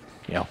taking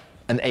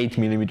an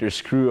 8mm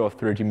screw of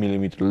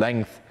 30mm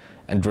length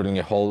and drilling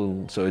a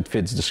hole so it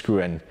fits the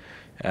screw, and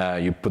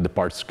you put the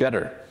parts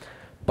together.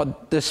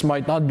 But this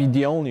might not be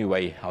the only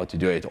way how to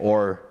do it,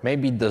 or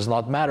maybe it does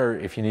not matter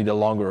if you need a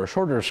longer or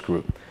shorter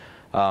screw.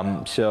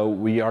 So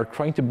we are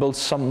trying to build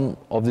some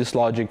of this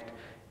logic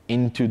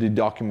into the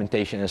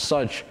documentation as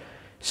such.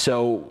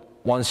 So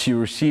once you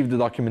receive the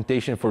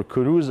documentation for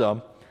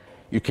Koruza,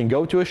 you can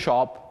go to a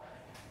shop,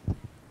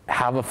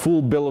 have a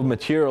full bill of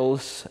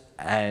materials,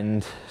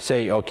 and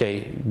say,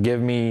 okay,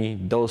 give me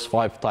those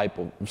 5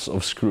 types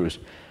of screws.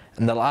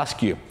 And they'll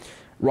ask you,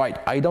 right,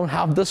 I don't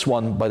have this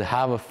one, but I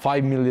have a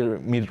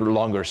 5mm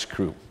longer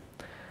screw.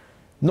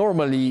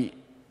 Normally,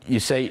 you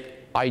say,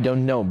 I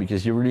don't know,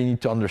 because you really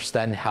need to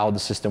understand how the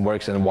system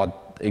works and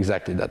what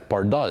exactly that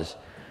part does.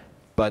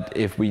 But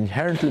if we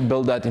inherently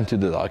build that into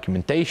the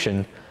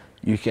documentation,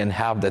 you can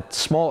have that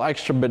small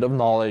extra bit of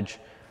knowledge,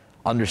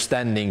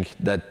 understanding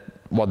that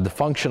what the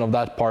function of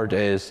that part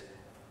is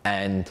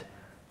and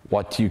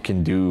what you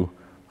can do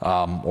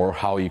or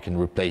how you can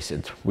replace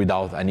it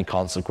without any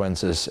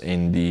consequences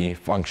in the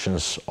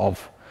functions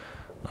of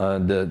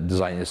the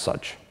design as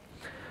such.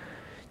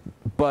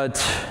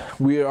 But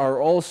we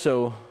are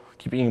also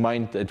keeping in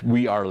mind that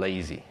we are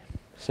lazy.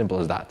 Simple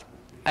as that.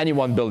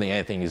 Anyone building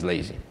anything is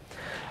lazy.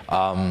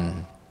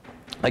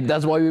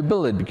 That's why we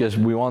build it, because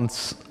we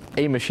want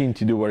a machine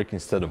to do work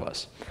instead of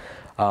us.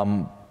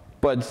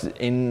 But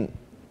in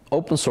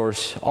open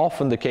source,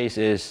 often the case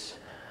is,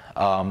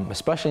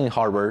 especially in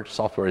hardware,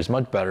 software is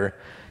much better.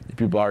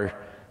 People are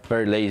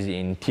very lazy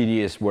in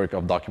tedious work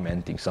of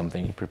documenting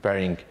something,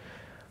 preparing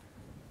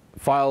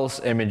files,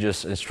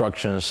 images,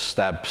 instructions,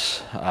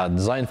 steps,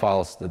 design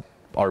files that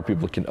other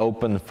people can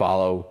open,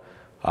 follow,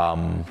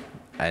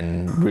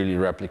 and really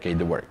replicate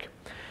the work.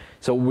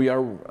 So we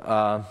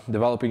are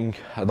developing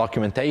a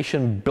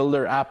documentation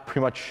builder app,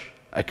 pretty much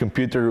a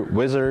computer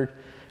wizard,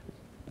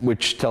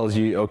 which tells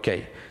you,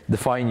 okay,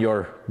 define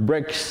your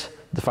bricks,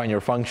 define your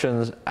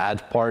functions,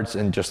 add parts,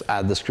 and just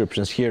add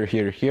descriptions here,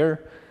 here,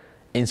 here,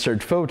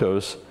 insert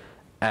photos,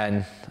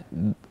 and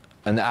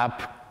an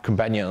app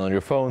companion on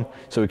your phone,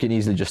 so you can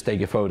easily just take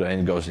a photo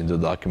and it goes into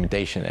the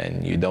documentation,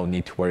 and you don't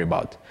need to worry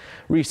about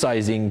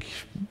resizing,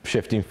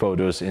 shifting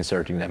photos,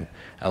 inserting them,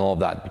 and all of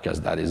that,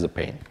 because that is a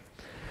pain.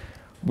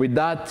 With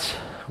that,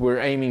 we're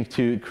aiming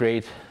to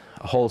create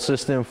a whole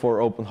system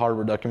for open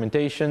hardware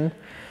documentation.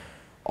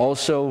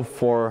 Also,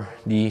 for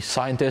the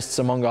scientists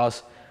among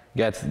us,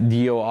 get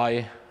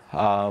DOI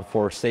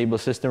for stable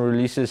system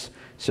releases,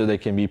 so they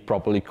can be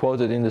properly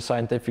quoted in the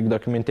scientific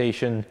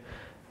documentation,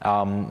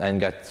 and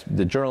get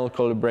the journal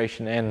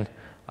collaboration in.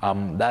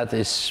 That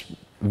is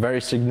very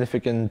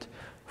significant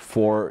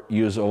for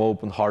use of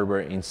open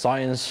hardware in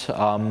science.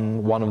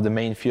 One of the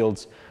main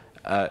fields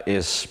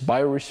is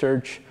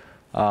bioresearch,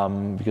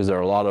 because there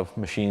are a lot of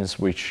machines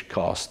which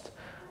cost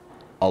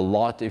a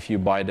lot if you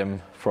buy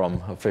them from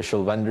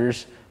official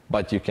vendors,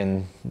 but you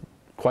can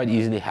quite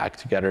easily hack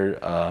together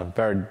a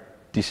very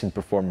decent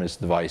performance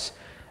device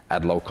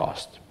at low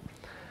cost.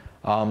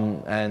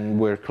 And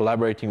we're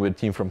collaborating with a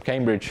team from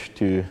Cambridge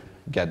to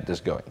get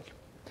this going.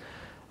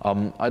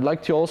 I'd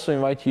like to also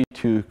invite you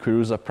to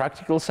Koruza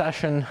practical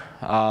session,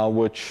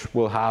 which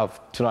we'll have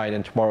tonight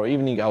and tomorrow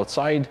evening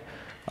outside.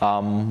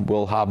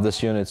 We'll have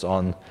these units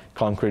on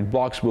concrete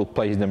blocks. We'll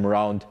place them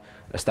around,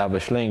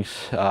 establish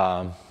links,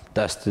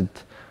 test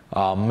it,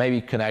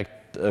 maybe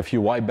connect a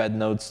few whitebed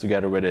nodes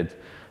together with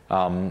it,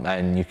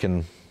 and you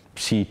can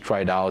see,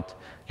 try it out,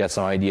 get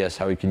some ideas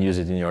how you can use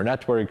it in your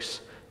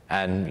networks,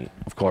 and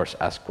of course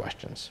ask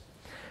questions.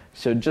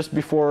 So just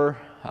before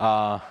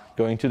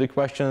going to the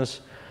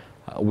questions,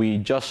 we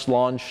just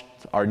launched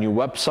our new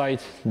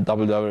website,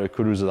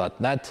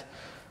 www.koruza.net,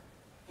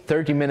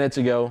 30 minutes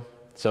ago.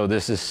 So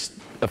this is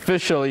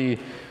officially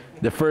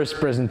the first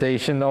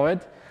presentation of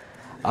it.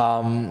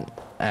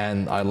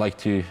 And I'd like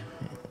to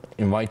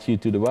invite you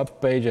to the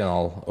web page, and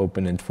I'll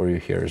open it for you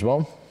here as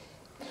well.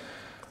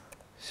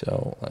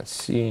 So let's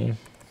see.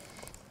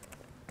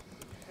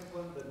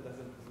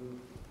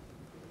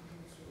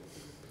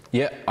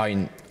 Yeah,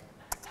 I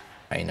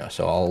know.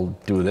 So I'll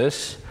do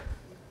this.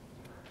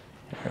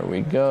 Here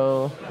we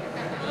go.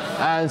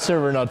 And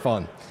server not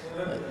found.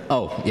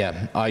 Oh,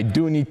 yeah, I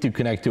do need to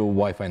connect to a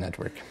Wi-Fi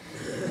network.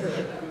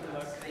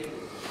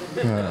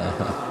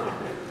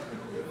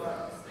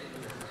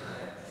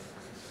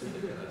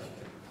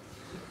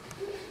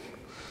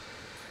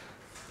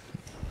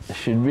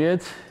 Should be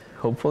it,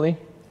 hopefully.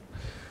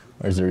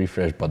 Where's the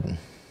refresh button?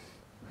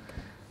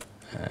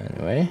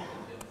 Anyway.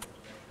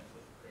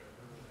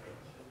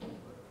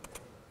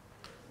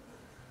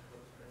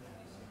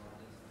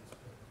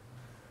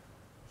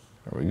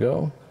 There we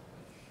go.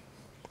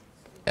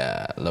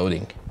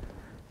 Loading.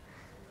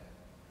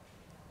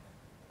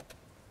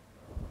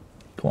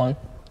 Come on.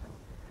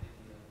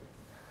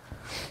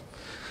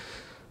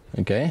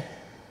 Okay.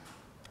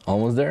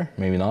 Almost there,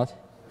 maybe not.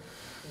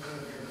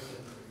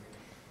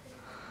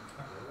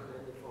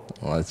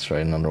 Let's try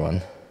another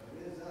one.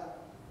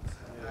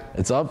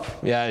 It's up.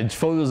 Yeah,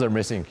 photos are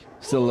missing.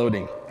 Still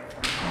loading.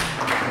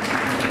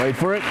 Wait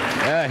for it.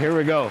 Yeah, here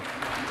we go.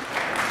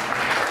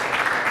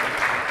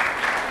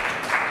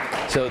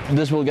 So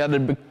this will get a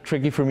bit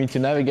tricky for me to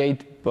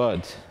navigate,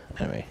 but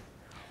anyway,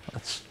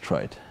 let's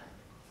try it.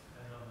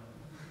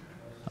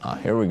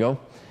 Here we go.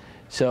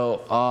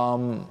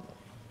 So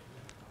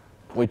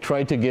we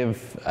try to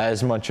give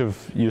as much of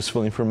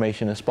useful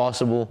information as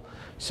possible.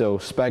 So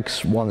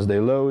specs, once they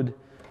load,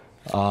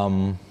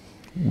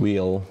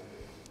 we'll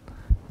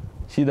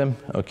see them.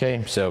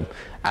 Okay, so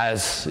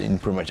as in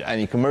pretty much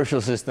any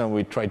commercial system,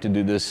 we try to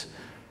do this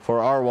for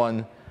our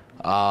one.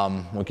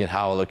 We can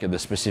have a look at the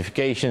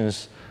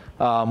specifications,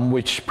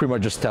 which pretty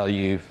much just tell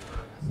you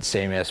the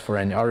same as for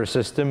any other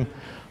system.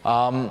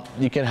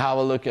 You can have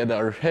a look at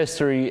our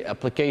history,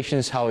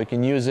 applications, how we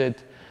can use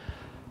it.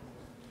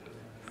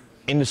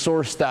 In the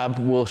source tab,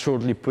 we'll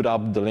shortly put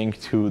up the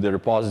link to the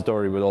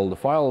repository with all the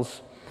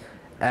files.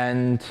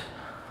 And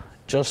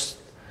just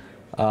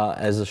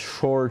as a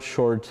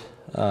short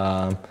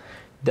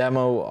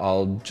demo,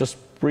 I'll just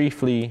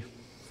briefly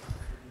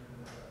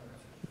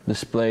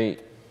display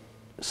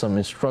some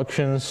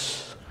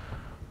instructions.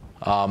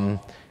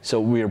 So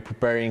we are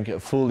preparing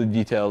fully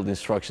detailed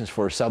instructions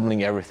for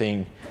assembling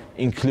everything,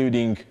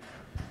 including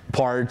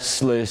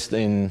parts list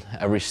in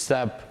every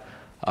step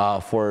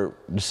for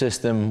the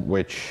system,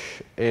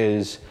 which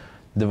is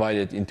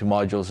divided into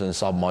modules and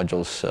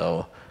sub-modules.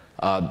 So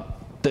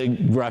the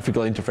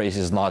graphical interface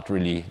is not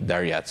really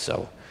there yet,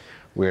 so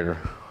we're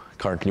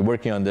currently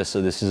working on this.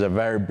 So this is a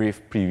very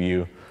brief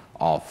preview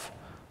of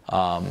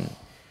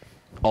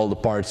all the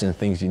parts and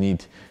things you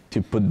need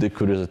to put the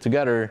Koruza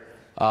together,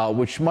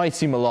 which might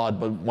seem a lot,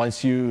 but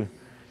once you,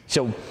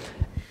 so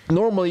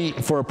normally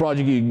for a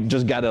project you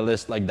just get a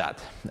list like that,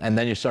 and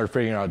then you start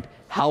figuring out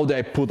how do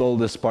I put all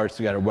these parts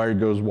together, where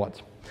goes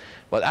what.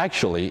 But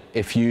actually,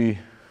 if you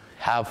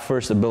have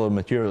first a bill of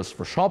materials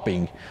for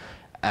shopping,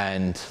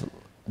 and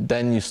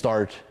then you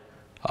start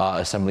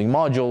assembling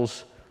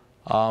modules,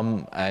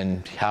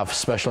 and have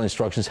special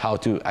instructions how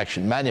to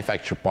actually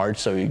manufacture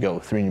parts. So you go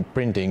 3D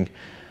printing,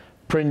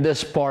 print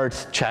this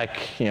part, check,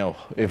 you know,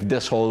 if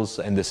this holds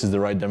and this is the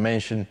right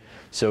dimension.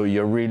 So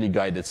you're really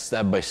guided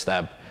step by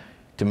step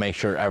to make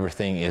sure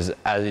everything is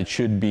as it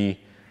should be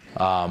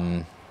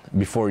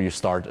before you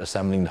start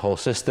assembling the whole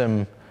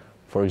system.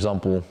 For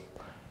example,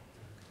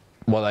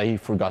 what I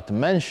forgot to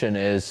mention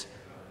is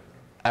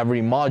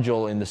every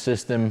module in the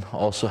system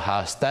also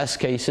has test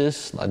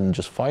cases. Let me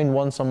just find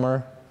one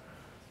somewhere.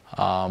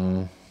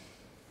 Yeah,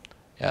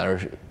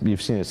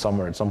 you've seen it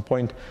somewhere at some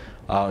point.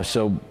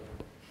 So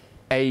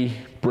a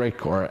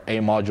brick or a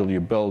module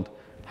you build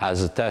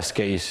has a test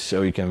case,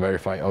 so you can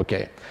verify,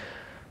 okay,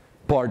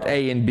 part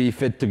A and B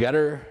fit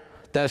together.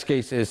 Test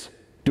case is,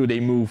 do they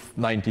move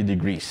 90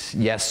 degrees?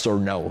 Yes or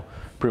no.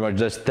 Pretty much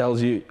just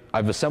tells you,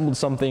 I've assembled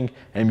something,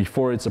 and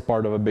before it's a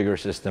part of a bigger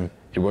system,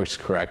 it works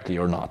correctly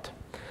or not.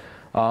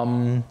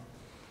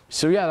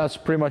 So yeah, that's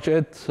pretty much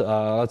it.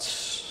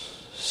 Let's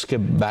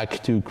skip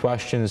back to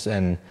questions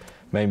and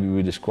maybe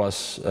we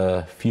discuss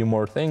a few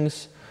more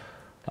things.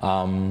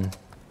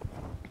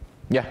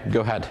 Yeah,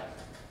 go ahead.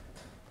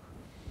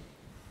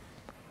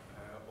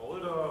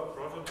 Older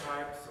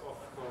prototypes of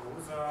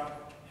Koruza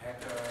had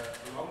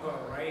a longer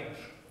range.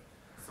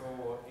 So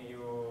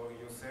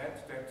you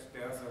said that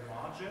there's a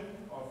margin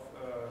of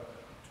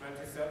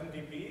 27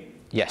 dB.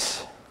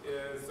 Yes.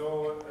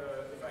 So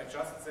if I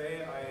just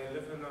say I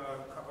live on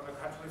a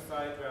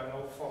countryside where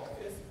no fog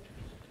is,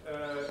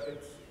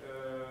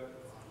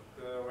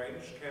 the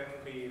range can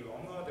be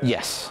longer than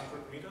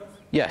 100 meters?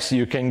 Yes,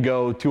 you can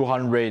go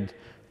 200,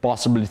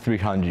 possibly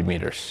 300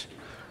 meters.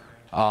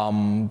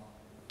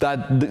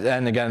 That,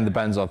 and again,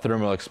 depends on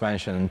thermal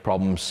expansion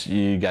problems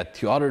you get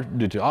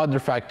due to other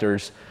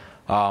factors.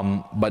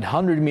 But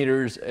 100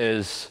 meters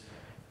is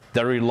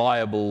the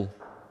reliable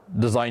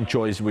design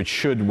choice which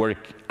should work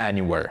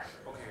anywhere.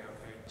 Okay.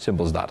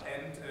 Simple as that.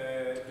 And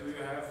do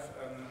you have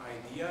an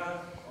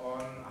idea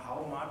on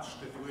how much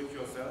the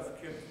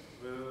do-it-yourself kit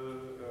will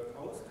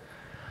cost?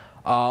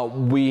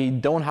 We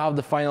don't have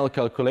the final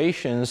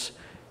calculations.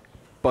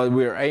 but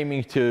we're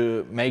aiming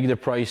to make the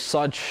price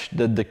such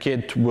that the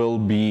kit will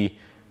be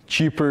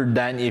cheaper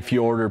than if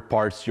you order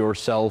parts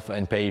yourself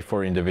and pay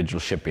for individual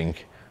shipping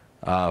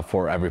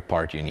for every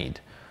part you need.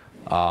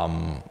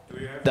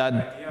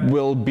 That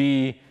will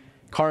be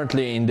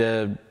currently in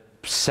the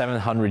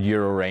 700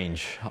 euro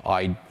range.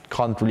 I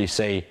can't really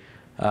say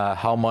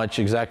how much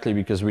exactly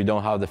because we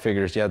don't have the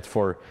figures yet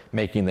for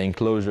making the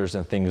enclosures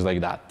and things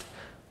like that.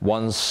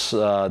 Once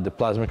the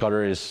plasma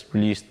cutter is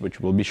released,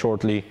 which will be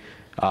shortly,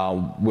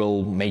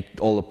 we'll make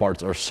all the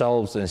parts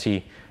ourselves and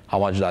see how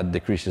much that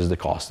decreases the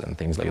cost and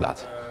things like that.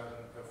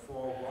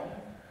 For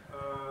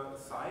one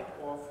site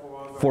or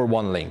for? For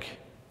one link.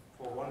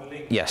 For one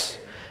link? Yes.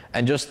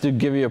 And just to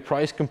give you a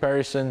price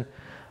comparison,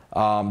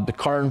 the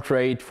current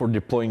rate for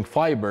deploying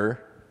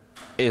fiber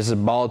is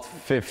about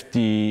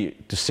 50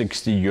 to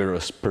 60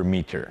 euros per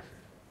meter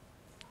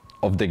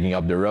of digging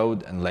up the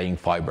road and laying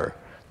fiber.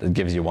 That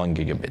gives you 1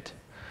 gigabit.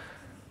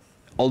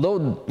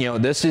 Although, you know,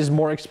 this is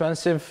more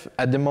expensive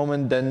at the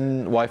moment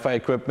than Wi-Fi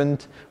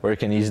equipment, where you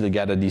can easily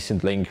get a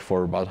decent link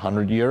for about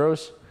 100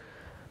 euros,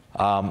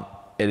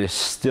 it is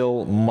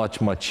still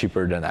much, much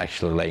cheaper than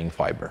actually laying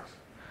fiber.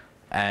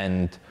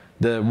 And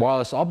the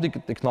wireless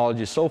optic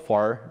technology so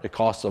far, the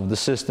cost of the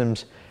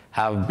systems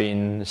have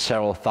been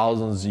several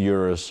thousands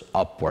euros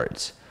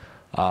upwards,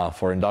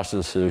 for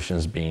industrial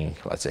solutions being,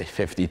 let's say,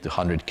 50 to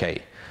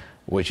 100K,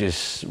 which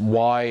is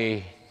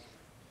why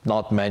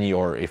not many,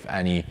 or if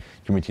any,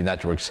 community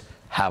networks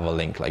have a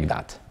link like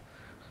that.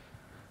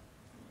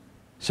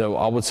 So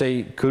I would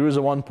say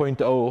Koruza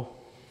 1.0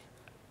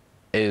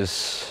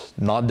 is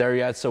not there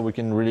yet, so we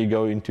can really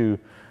go into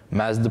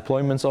mass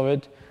deployments of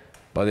it,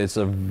 but it's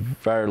a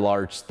very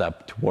large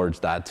step towards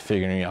that,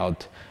 figuring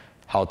out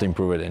how to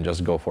improve it and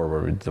just go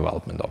forward with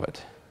development of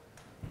it.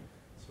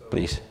 So,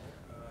 please.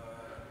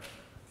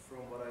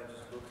 From what I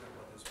just looked at,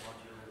 what this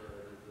module,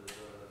 the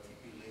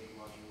TP-Link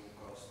module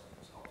costs,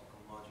 this optical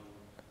module,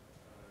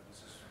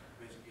 this is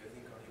basically, I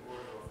think, on the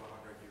order of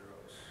 100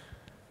 euros.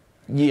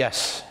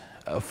 Yes.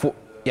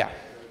 Yeah.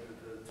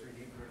 The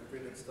 3D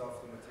printed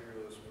stuff, the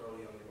material is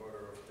probably on the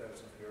order of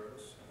tens of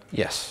euros.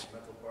 Yes.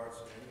 Metal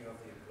parts, and then you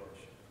have the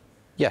enclosure.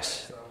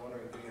 Yes. So I'm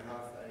wondering, do you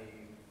have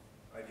any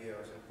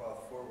ideas and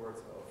path forward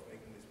of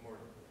making this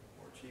more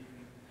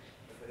cheaply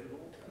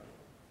available?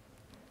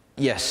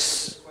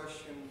 Yes.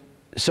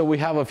 So we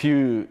have a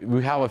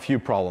few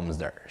problems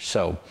there.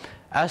 So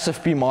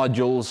SFP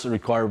modules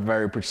require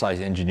very precise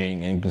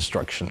engineering and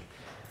construction,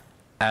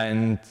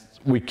 and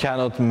we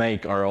cannot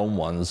make our own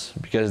ones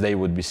because they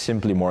would be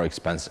simply more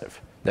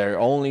expensive. They're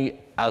only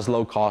as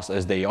low cost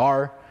as they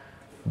are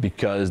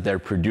because they're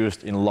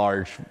produced in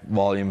large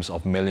volumes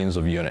of millions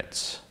of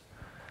units.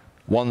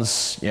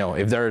 Once, you know,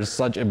 if there is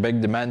such a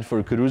big demand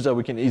for Koruza,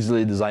 we can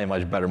easily design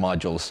much better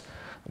modules,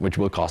 which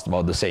will cost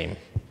about the same.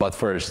 But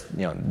first,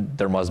 you know,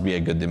 there must be a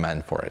good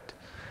demand for it.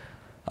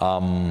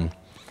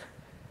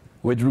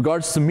 With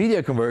regards to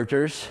media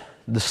converters,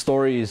 the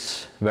story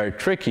is very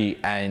tricky,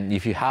 and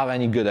if you have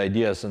any good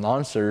ideas and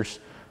answers,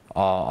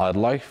 I'd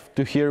like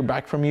to hear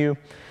back from you.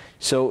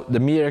 So the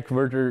media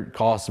converter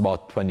costs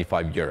about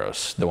 25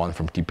 euros, the one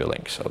from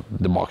TP-Link, so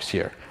the box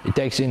here. It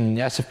takes in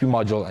the SFP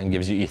module and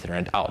gives you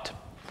Ethernet out.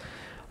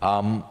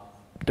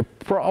 The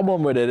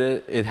problem with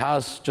it, it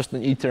has just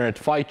an Ethernet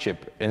PHY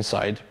chip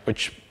inside,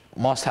 which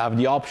must have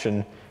the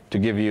option to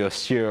give you a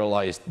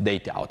serialized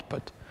data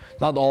output.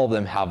 Not all of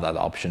them have that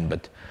option,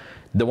 but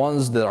the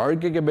ones that are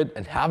gigabit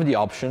and have the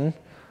option,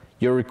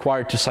 you're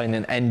required to sign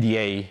an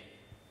NDA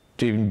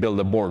to even build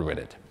a board with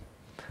it.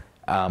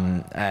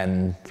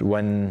 And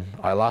when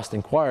I last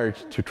inquired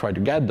to try to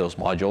get those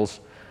modules,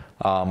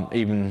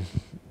 even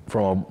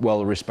from a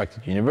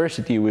well-respected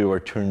university, we were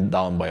turned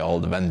down by all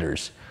the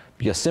vendors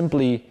because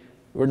simply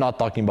we're not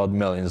talking about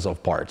millions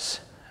of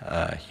parts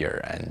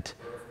here. And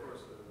But of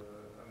course,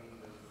 I mean,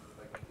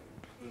 like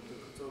the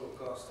total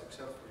cost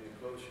except for the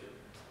enclosure,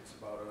 it's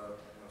about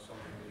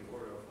something in the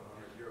order of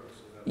 100 euros.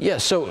 So yeah,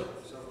 so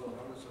several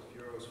hundreds of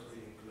euros for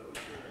the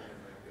enclosure and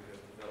like the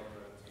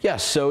development. yeah,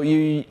 so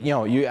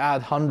you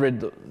add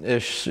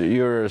 100-ish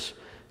euros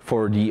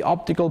for the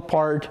optical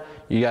part,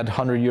 you get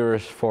 100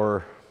 euros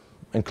for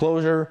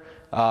enclosure,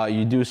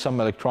 you do some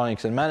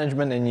electronics and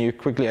management, and you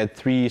quickly add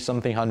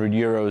 3-something hundred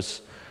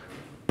euros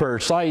per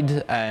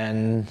side,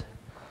 and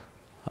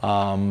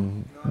I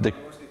mostly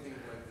think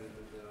like the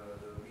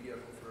media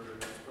converter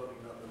is probably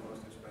not the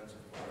most expensive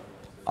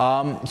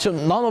part. so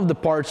none of the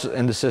parts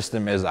in the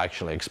system is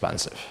actually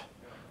expensive,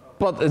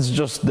 but it's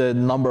just the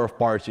number of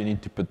parts you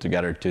need to put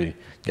together to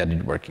get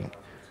it working.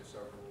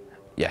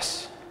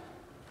 Yes.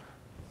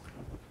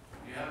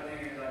 Do you have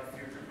any like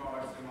future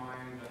products in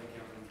mind that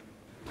you can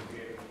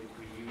be able to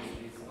reuse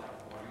these like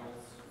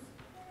modules?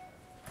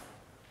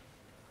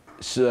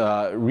 So,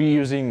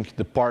 reusing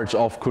the parts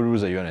of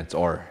Koruza units,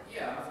 or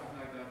Yeah, something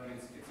like that. I mean,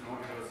 it's an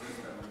modular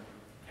system.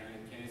 Can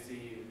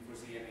you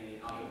foresee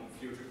any other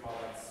future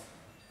products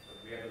that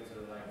be able to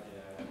like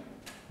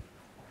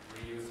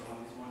reuse some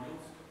of these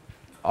modules?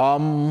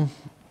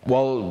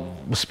 well,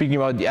 speaking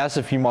about the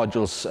SFP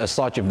modules as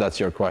such, if that's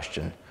your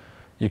question,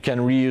 you can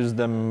reuse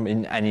them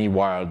in any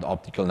wired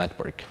optical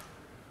network.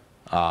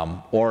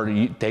 Or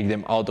you take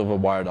them out of a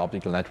wired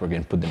optical network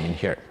and put them in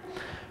here.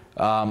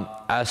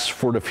 As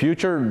for the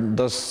future,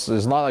 this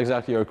is not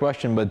exactly your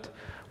question, but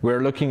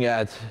we're looking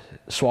at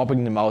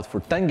swapping them out for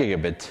 10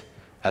 gigabit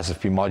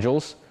SFP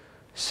modules.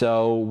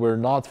 So we're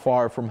not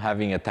far from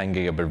having a 10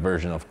 gigabit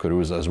version of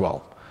Koruza as well,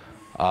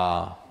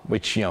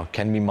 which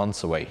can be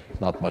months away,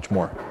 not much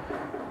more.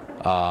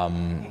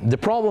 The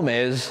problem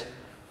is,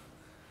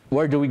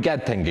 where do we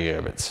get 10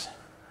 gigabits?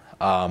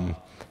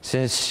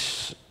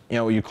 Since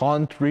you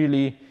can't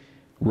really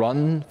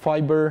run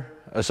fiber,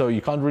 so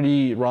you can't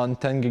really run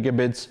 10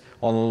 gigabits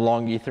on a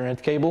long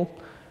Ethernet cable.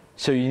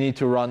 So you need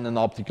to run an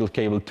optical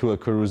cable to a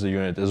Koruza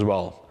unit as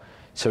well.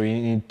 So you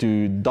need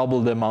to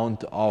double the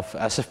amount of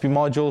SFP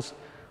modules,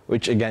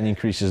 which again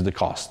increases the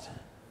cost.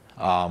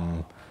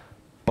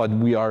 But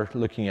we are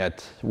looking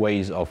at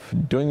ways of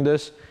doing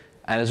this.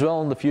 And as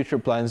well in the future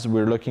plans,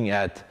 we're looking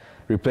at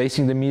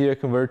replacing the media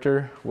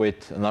converter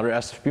with another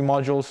SFP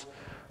modules.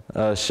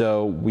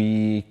 So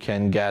we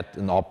can get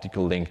an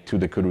optical link to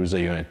the Koruza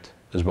unit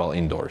as well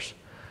indoors.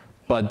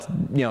 But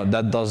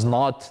that does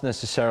not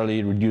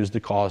necessarily reduce the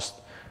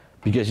cost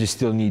because you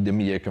still need the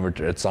media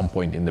converter at some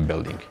point in the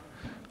building.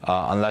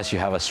 Unless you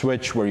have a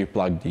switch where you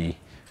plug the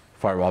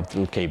fiber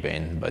optical cable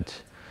in. But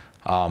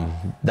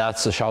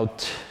that's a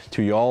shout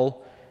to you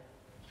all.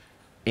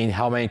 In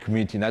how many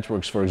community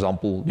networks, for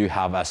example, do you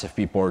have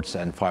SFP ports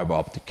and fiber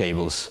optic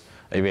cables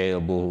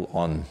available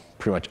on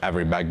pretty much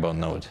every backbone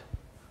node?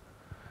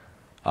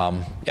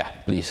 Yeah,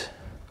 please.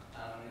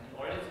 In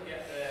order to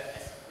get the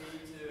SFP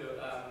to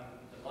the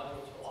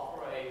module to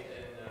operate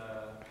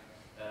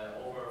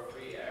over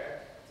free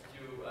air,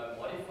 did you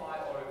modify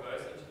or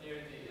reverse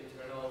engineer the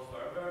internal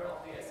firmware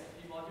of the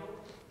SFP module?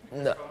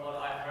 No. From what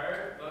I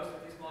heard, most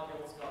of these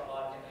modules got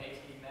like an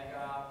 80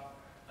 mega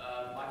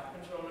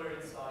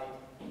microcontroller inside.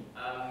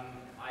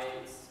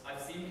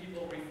 I've seen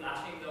people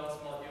reflashing those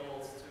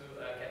modules to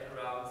get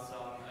around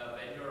some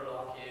vendor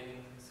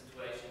lock-in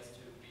situations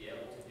to be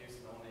able to use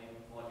no-name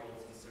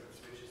modules and certain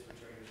switches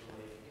which are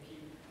usually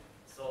finicky.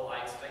 So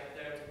I expect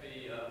there to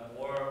be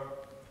more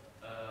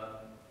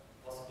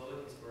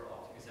possibilities for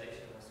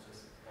optimization. That's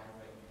just one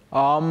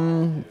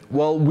thing.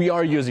 Well, we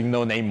are using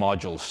no-name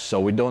modules, so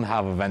we don't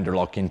have a vendor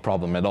lock-in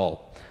problem at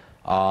all.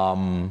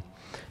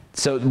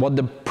 So what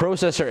the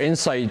processor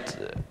inside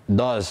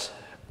does,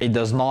 it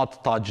does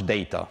not touch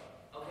data.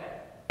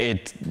 Okay.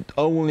 It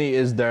only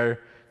is there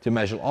to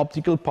measure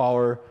optical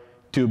power,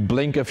 to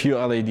blink a few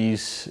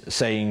LEDs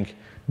saying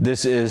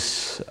this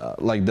is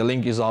like the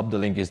link is up, the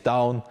link is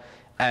down,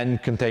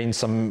 and contains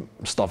some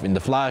stuff in the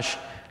flash.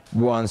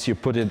 Once you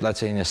put it, let's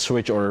say, in a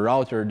switch or a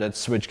router, that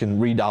switch can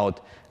read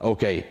out,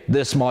 okay,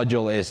 this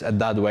module is at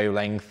that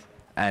wavelength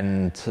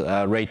and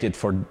rated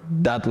for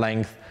that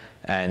length,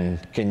 and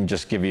can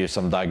just give you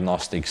some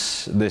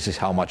diagnostics. This is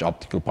how much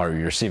optical power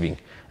you're receiving.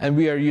 And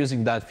we are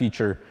using that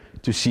feature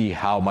to see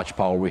how much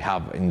power we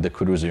have in the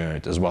Koruza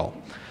unit as well.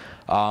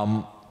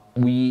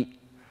 We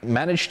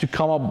managed to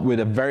come up with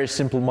a very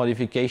simple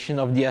modification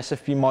of the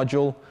SFP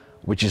module,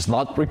 which is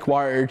not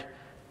required,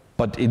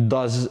 but it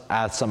does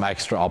add some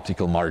extra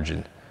optical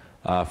margin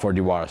for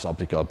the wireless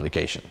optical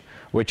application,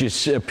 which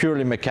is a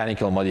purely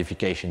mechanical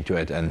modification to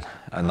it and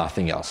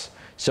nothing else.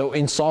 So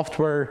in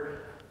software,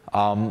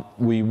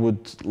 we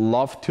would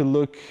love to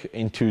look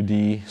into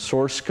the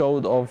source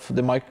code of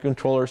the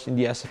microcontrollers in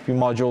the SFP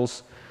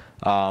modules,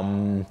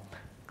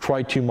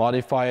 try to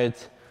modify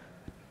it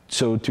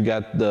so to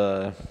get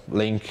the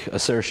link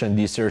assertion,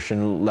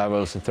 desertion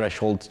levels and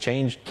thresholds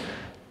changed.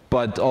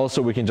 But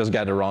also we can just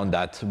get around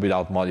that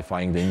without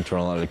modifying the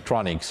internal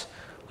electronics.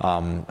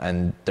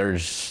 And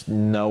there's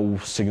no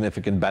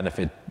significant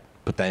benefit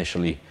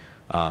potentially.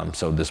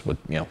 So this would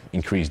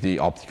increase the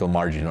optical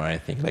margin or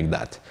anything like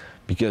that.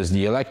 Because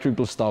the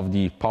electrical stuff,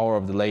 the power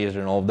of the laser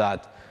and all of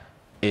that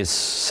is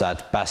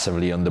set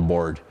passively on the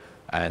board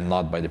and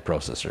not by the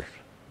processor.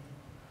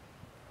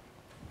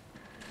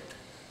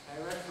 I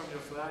read from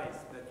your slides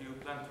that you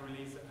plan to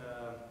release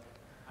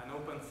an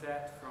open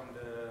set from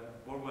the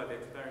board-wide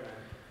experiment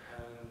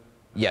and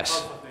yes.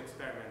 the results of the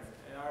experiment.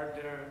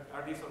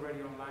 Are these already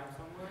online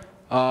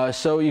somewhere?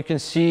 So you can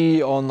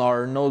see on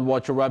our Node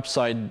Watcher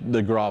website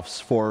the graphs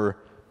for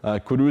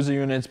Koruza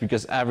units,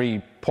 because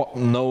every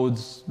node,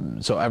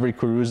 so every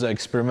Koruza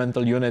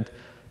experimental unit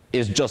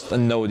is just a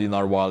node in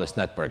our wireless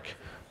network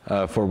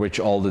for which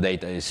all the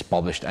data is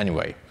published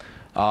anyway.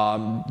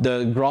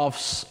 The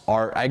graphs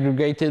are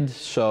aggregated,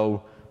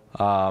 so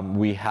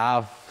we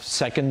have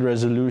second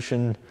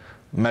resolution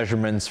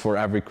measurements for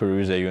every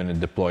Koruza unit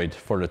deployed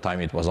for the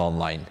time it was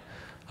online.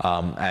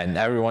 And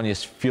everyone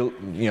is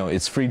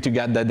it's free to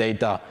get that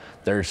data.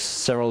 There's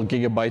several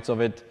gigabytes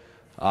of it.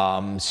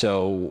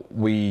 So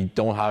we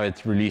don't have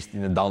it released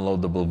in a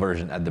downloadable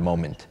version at the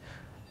moment,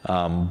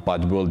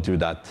 but we'll do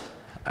that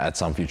at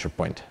some future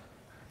point.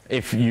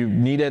 If you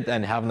need it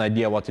and have an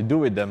idea what to do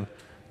with them,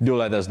 do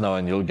let us know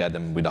and you'll get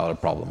them without a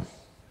problem.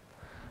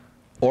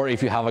 Or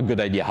if you have a good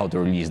idea how to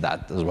release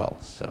that as well.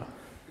 So,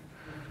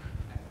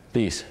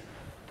 please.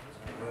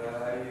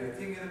 I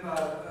thinking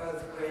about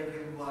earthquake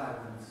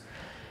environments.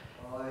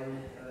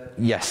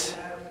 Yes. Do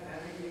you have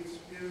any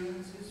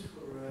experiences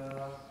for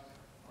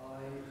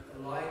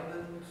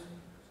alignment,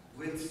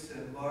 widths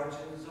and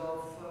margins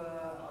of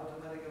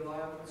automatic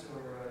alignments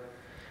or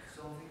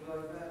something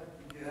like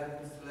that? Did you have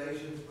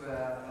installations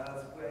where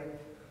earthquake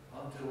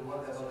until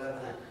whatever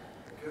level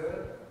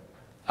occurred?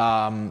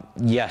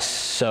 Yes.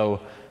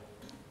 So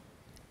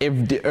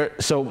if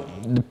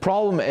the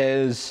problem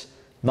is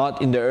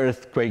not in the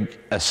earthquake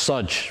as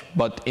such,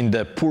 but in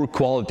the poor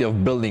quality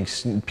of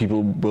buildings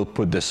people will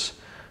put this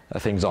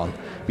things on,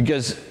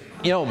 because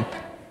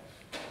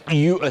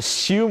you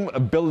assume a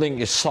building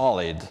is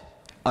solid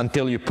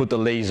until you put a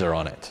laser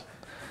on it.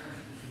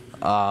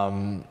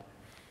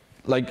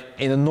 Like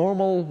in a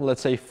normal,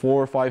 let's say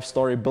 4 or 5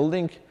 story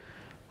building,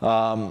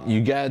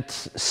 you get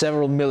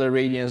several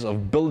milliradians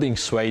of building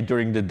sway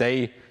during the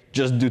day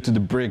just due to the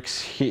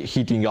bricks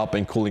heating up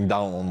and cooling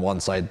down on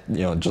one side,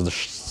 just the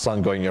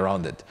sun going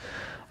around it.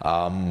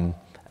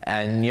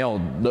 And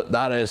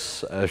that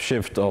is a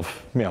shift of,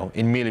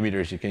 in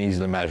millimeters, you can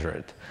easily measure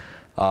it.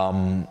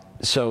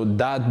 So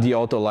that the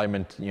auto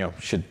alignment,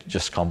 should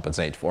just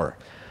compensate for.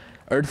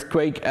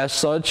 Earthquake as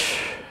such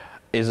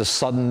is a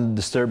sudden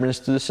disturbance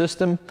to the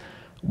system,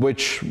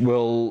 which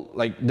will,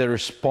 the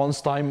response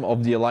time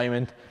of the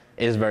alignment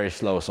is very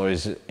slow, so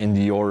it's in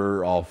the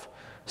order of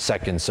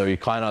seconds. So you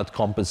cannot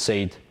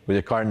compensate with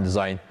the current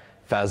design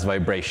fast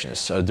vibrations.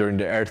 So during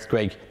the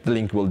earthquake, the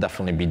link will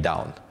definitely be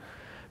down.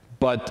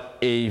 But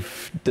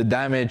if the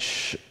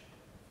damage,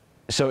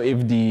 so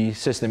if the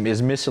system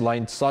is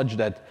misaligned such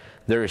that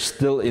there is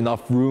still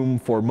enough room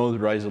for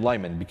motorized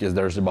alignment, because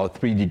there's about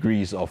 3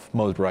 degrees of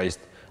motorized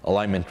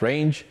alignment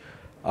range,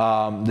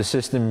 the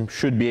system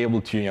should be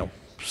able to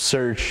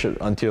search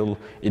until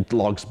it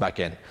logs back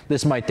in.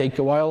 This might take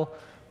a while,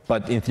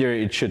 but in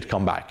theory it should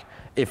come back.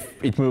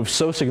 If it moves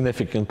so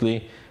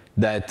significantly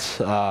that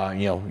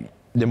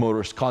the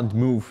motors can't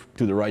move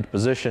to the right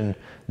position,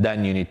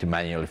 then you need to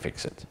manually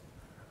fix it.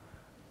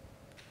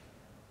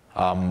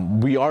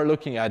 We are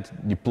looking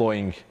at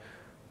deploying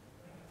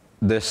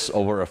this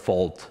over a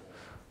fault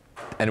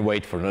and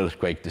wait for an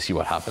earthquake to see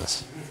what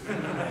happens.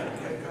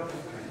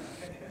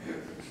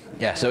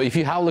 Yeah, so if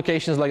you have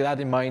locations like that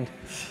in mind,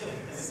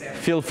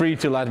 feel free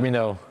to let me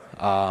know,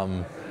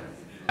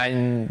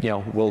 and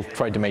we'll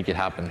try to make it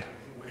happen.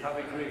 We have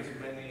experienced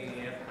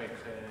many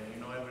earthquakes,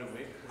 every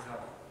week we have.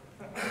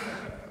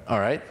 All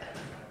right.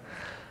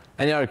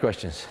 Any other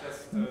questions?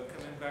 Just coming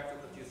back to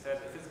what you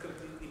said, if it's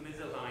completely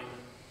misaligned,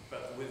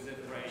 but with the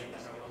range,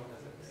 how long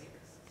does it take?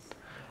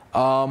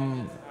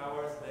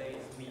 Hours,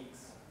 days,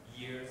 weeks,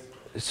 years?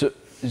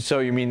 So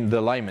you mean the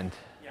alignment?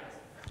 Yes.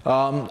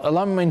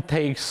 Alignment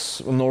takes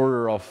an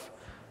order of,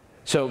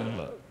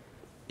 so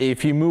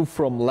if you move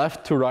from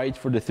left to right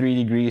for the 3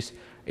 degrees,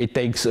 it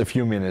takes a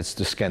few minutes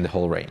to scan the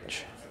whole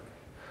range.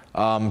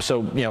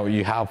 So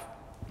you have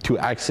 2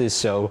 axes,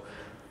 so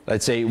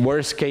let's say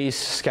worst case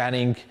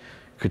scanning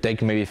could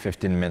take maybe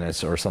 15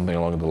 minutes or something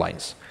along the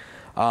lines.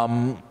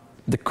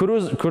 The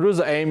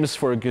Koruza aims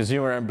for a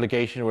consumer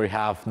application where you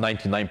have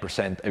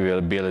 99%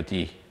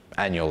 availability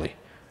annually.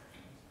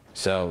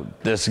 So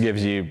this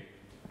gives you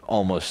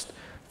almost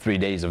 3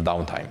 days of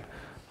downtime,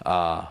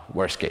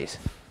 worst case.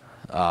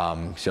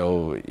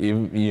 So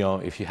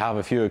if you have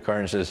a few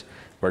occurrences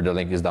where the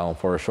link is down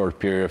for a short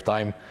period of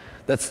time,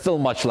 that's still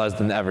much less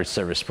than the average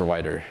service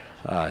provider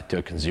to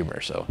a consumer.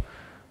 So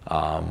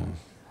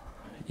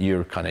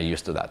you're kind of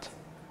used to that.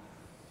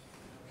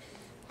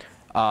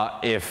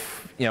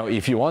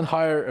 If you want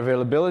higher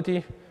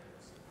availability,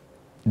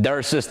 there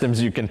are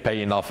systems you can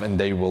pay enough and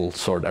they will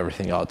sort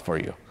everything out for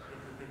you.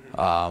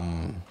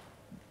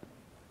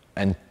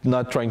 And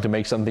not trying to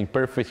make something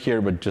perfect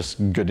here, but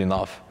just good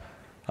enough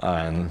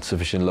and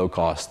sufficient low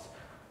cost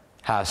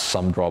has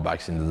some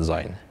drawbacks in the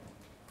design.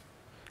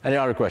 Any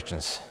other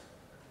questions?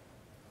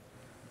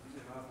 Do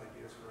you have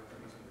ideas for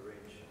increasing the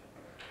range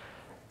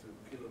to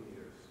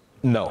kilometers?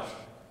 No.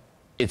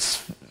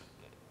 It's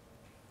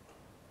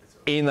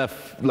in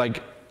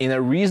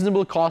a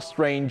reasonable cost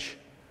range.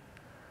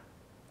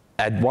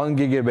 At 1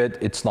 gigabit,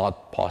 it's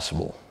not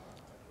possible.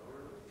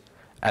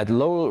 At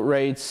low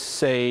rates,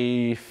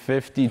 say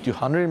 50 to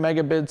 100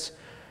 megabits,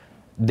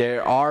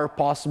 there are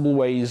possible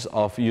ways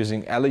of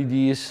using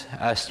LEDs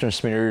as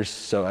transmitters,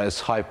 so as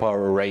high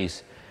power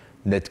arrays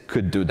that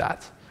could do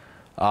that.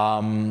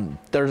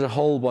 There's a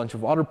whole bunch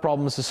of other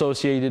problems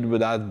associated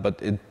with that,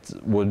 but it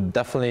would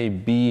definitely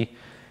be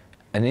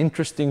an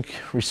interesting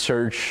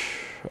research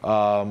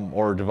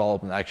or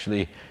development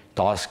actually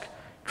task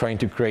trying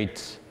to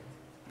create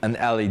an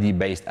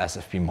LED-based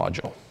SFP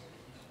module.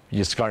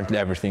 Because currently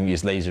everything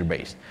is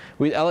laser-based.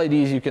 With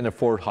LEDs, you can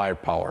afford higher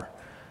power.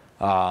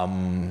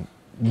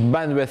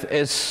 Bandwidth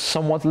is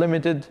somewhat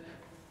limited,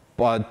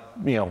 but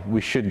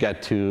we should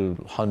get to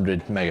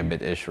 100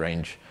 megabit-ish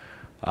range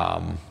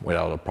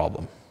without a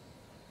problem.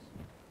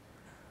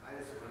 I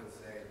just want to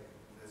say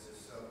this is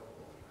so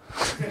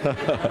cool. When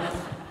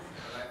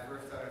I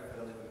first started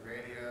building with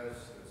radios,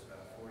 it was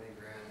about 40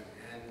 grand an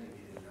end. You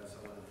needed to know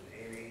someone with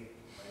an 80,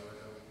 play with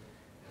them,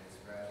 and it's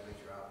gradually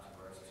dropped to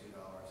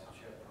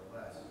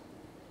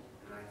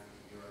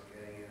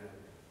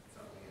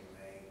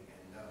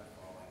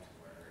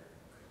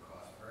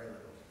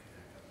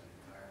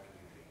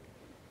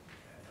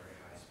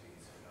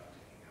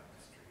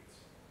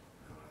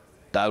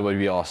That would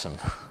be awesome.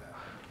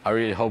 I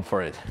really hope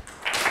for it.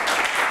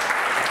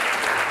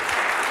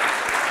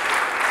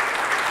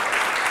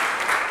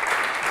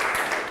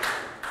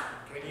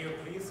 Can you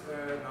please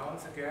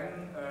announce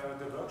again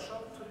the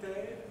workshop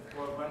today?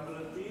 Or when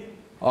will it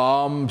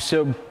be?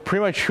 So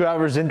pretty much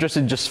whoever's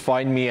interested, just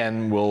find me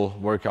and we'll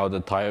work out the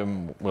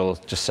time. We'll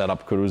just set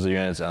up Koruza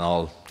units and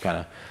I'll kind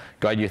of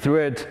guide you through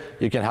it.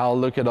 You can have a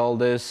look at all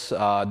this.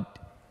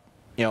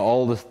 You know,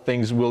 all the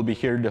things will be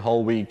here the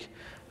whole week.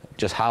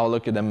 Just have a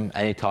look at them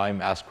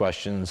anytime, ask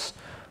questions.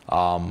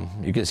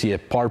 You can see a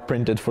part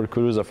printed for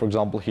Koruza, for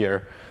example,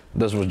 here.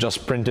 This was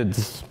just printed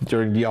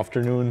during the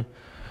afternoon.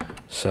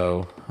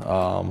 So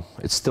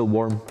it's still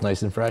warm,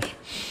 nice and fresh.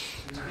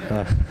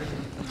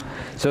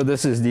 So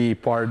this is the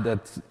part that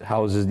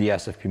houses the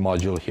SFP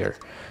module here.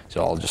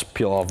 So I'll just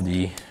peel off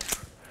the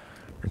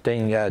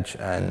retaining edge,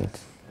 and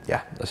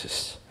yeah,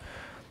 this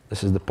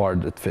is the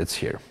part that fits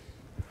here.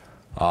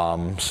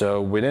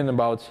 So within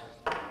about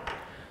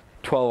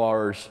 12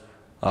 hours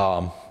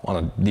on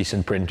a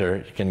decent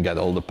printer, you can get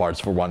all the parts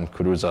for one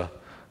Koruza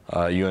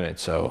unit.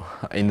 So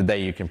in the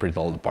day, you can print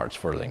all the parts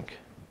for Link.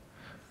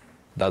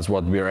 That's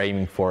what we're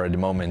aiming for at the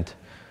moment.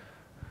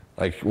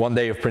 Like 1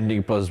 day of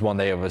printing plus 1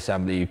 day of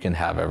assembly, you can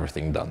have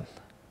everything done.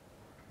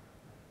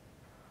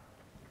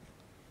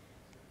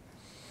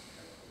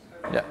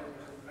 Yeah.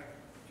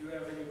 Do you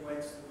have any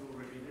plans to do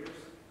repeaters?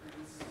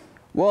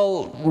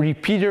 Well,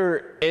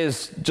 repeater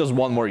is just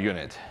one more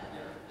unit. Yeah.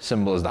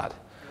 Simple as that.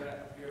 Do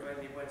you have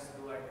any plans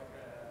to do like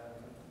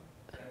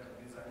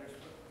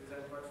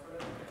design parts for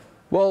that?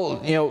 Well,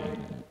 you know,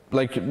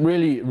 like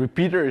really,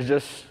 repeater is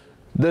just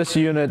this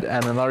unit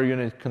and another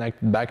unit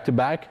connected back to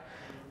back.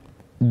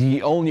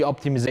 The only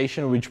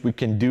optimization which we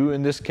can do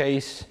in this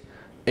case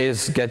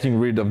is getting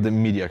rid of the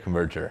media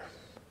converter,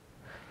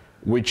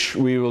 which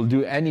we will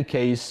do any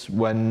case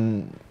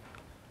when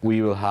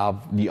we will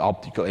have the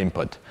optical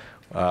input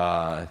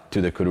to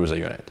the Koruza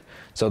unit.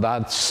 So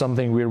that's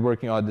something we're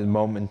working on at the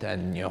moment,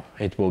 and you know,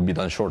 it will be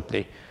done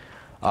shortly.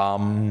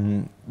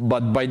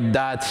 But by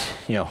that,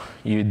 you know,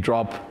 you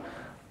drop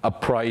a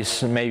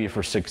price maybe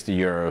for 60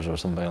 euros or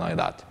something like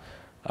that.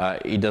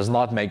 It does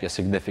not make a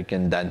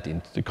significant dent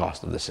into the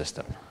cost of the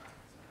system.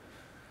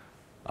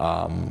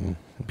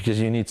 Because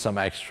you need some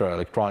extra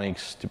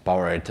electronics to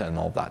power it and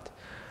all that.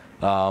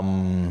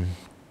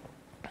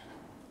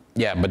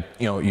 Yeah, but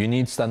you know, you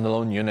need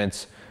standalone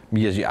units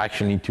because you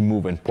actually need to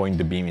move and point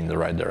the beam in the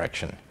right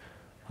direction.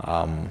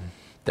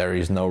 There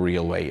is no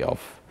real way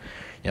of,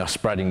 you know,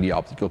 spreading the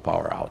optical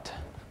power out.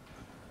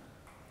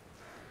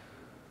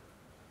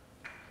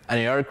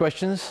 Any other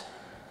questions?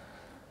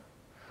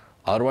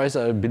 Otherwise,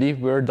 I believe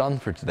we're done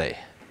for today.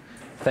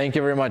 Thank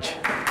you very much.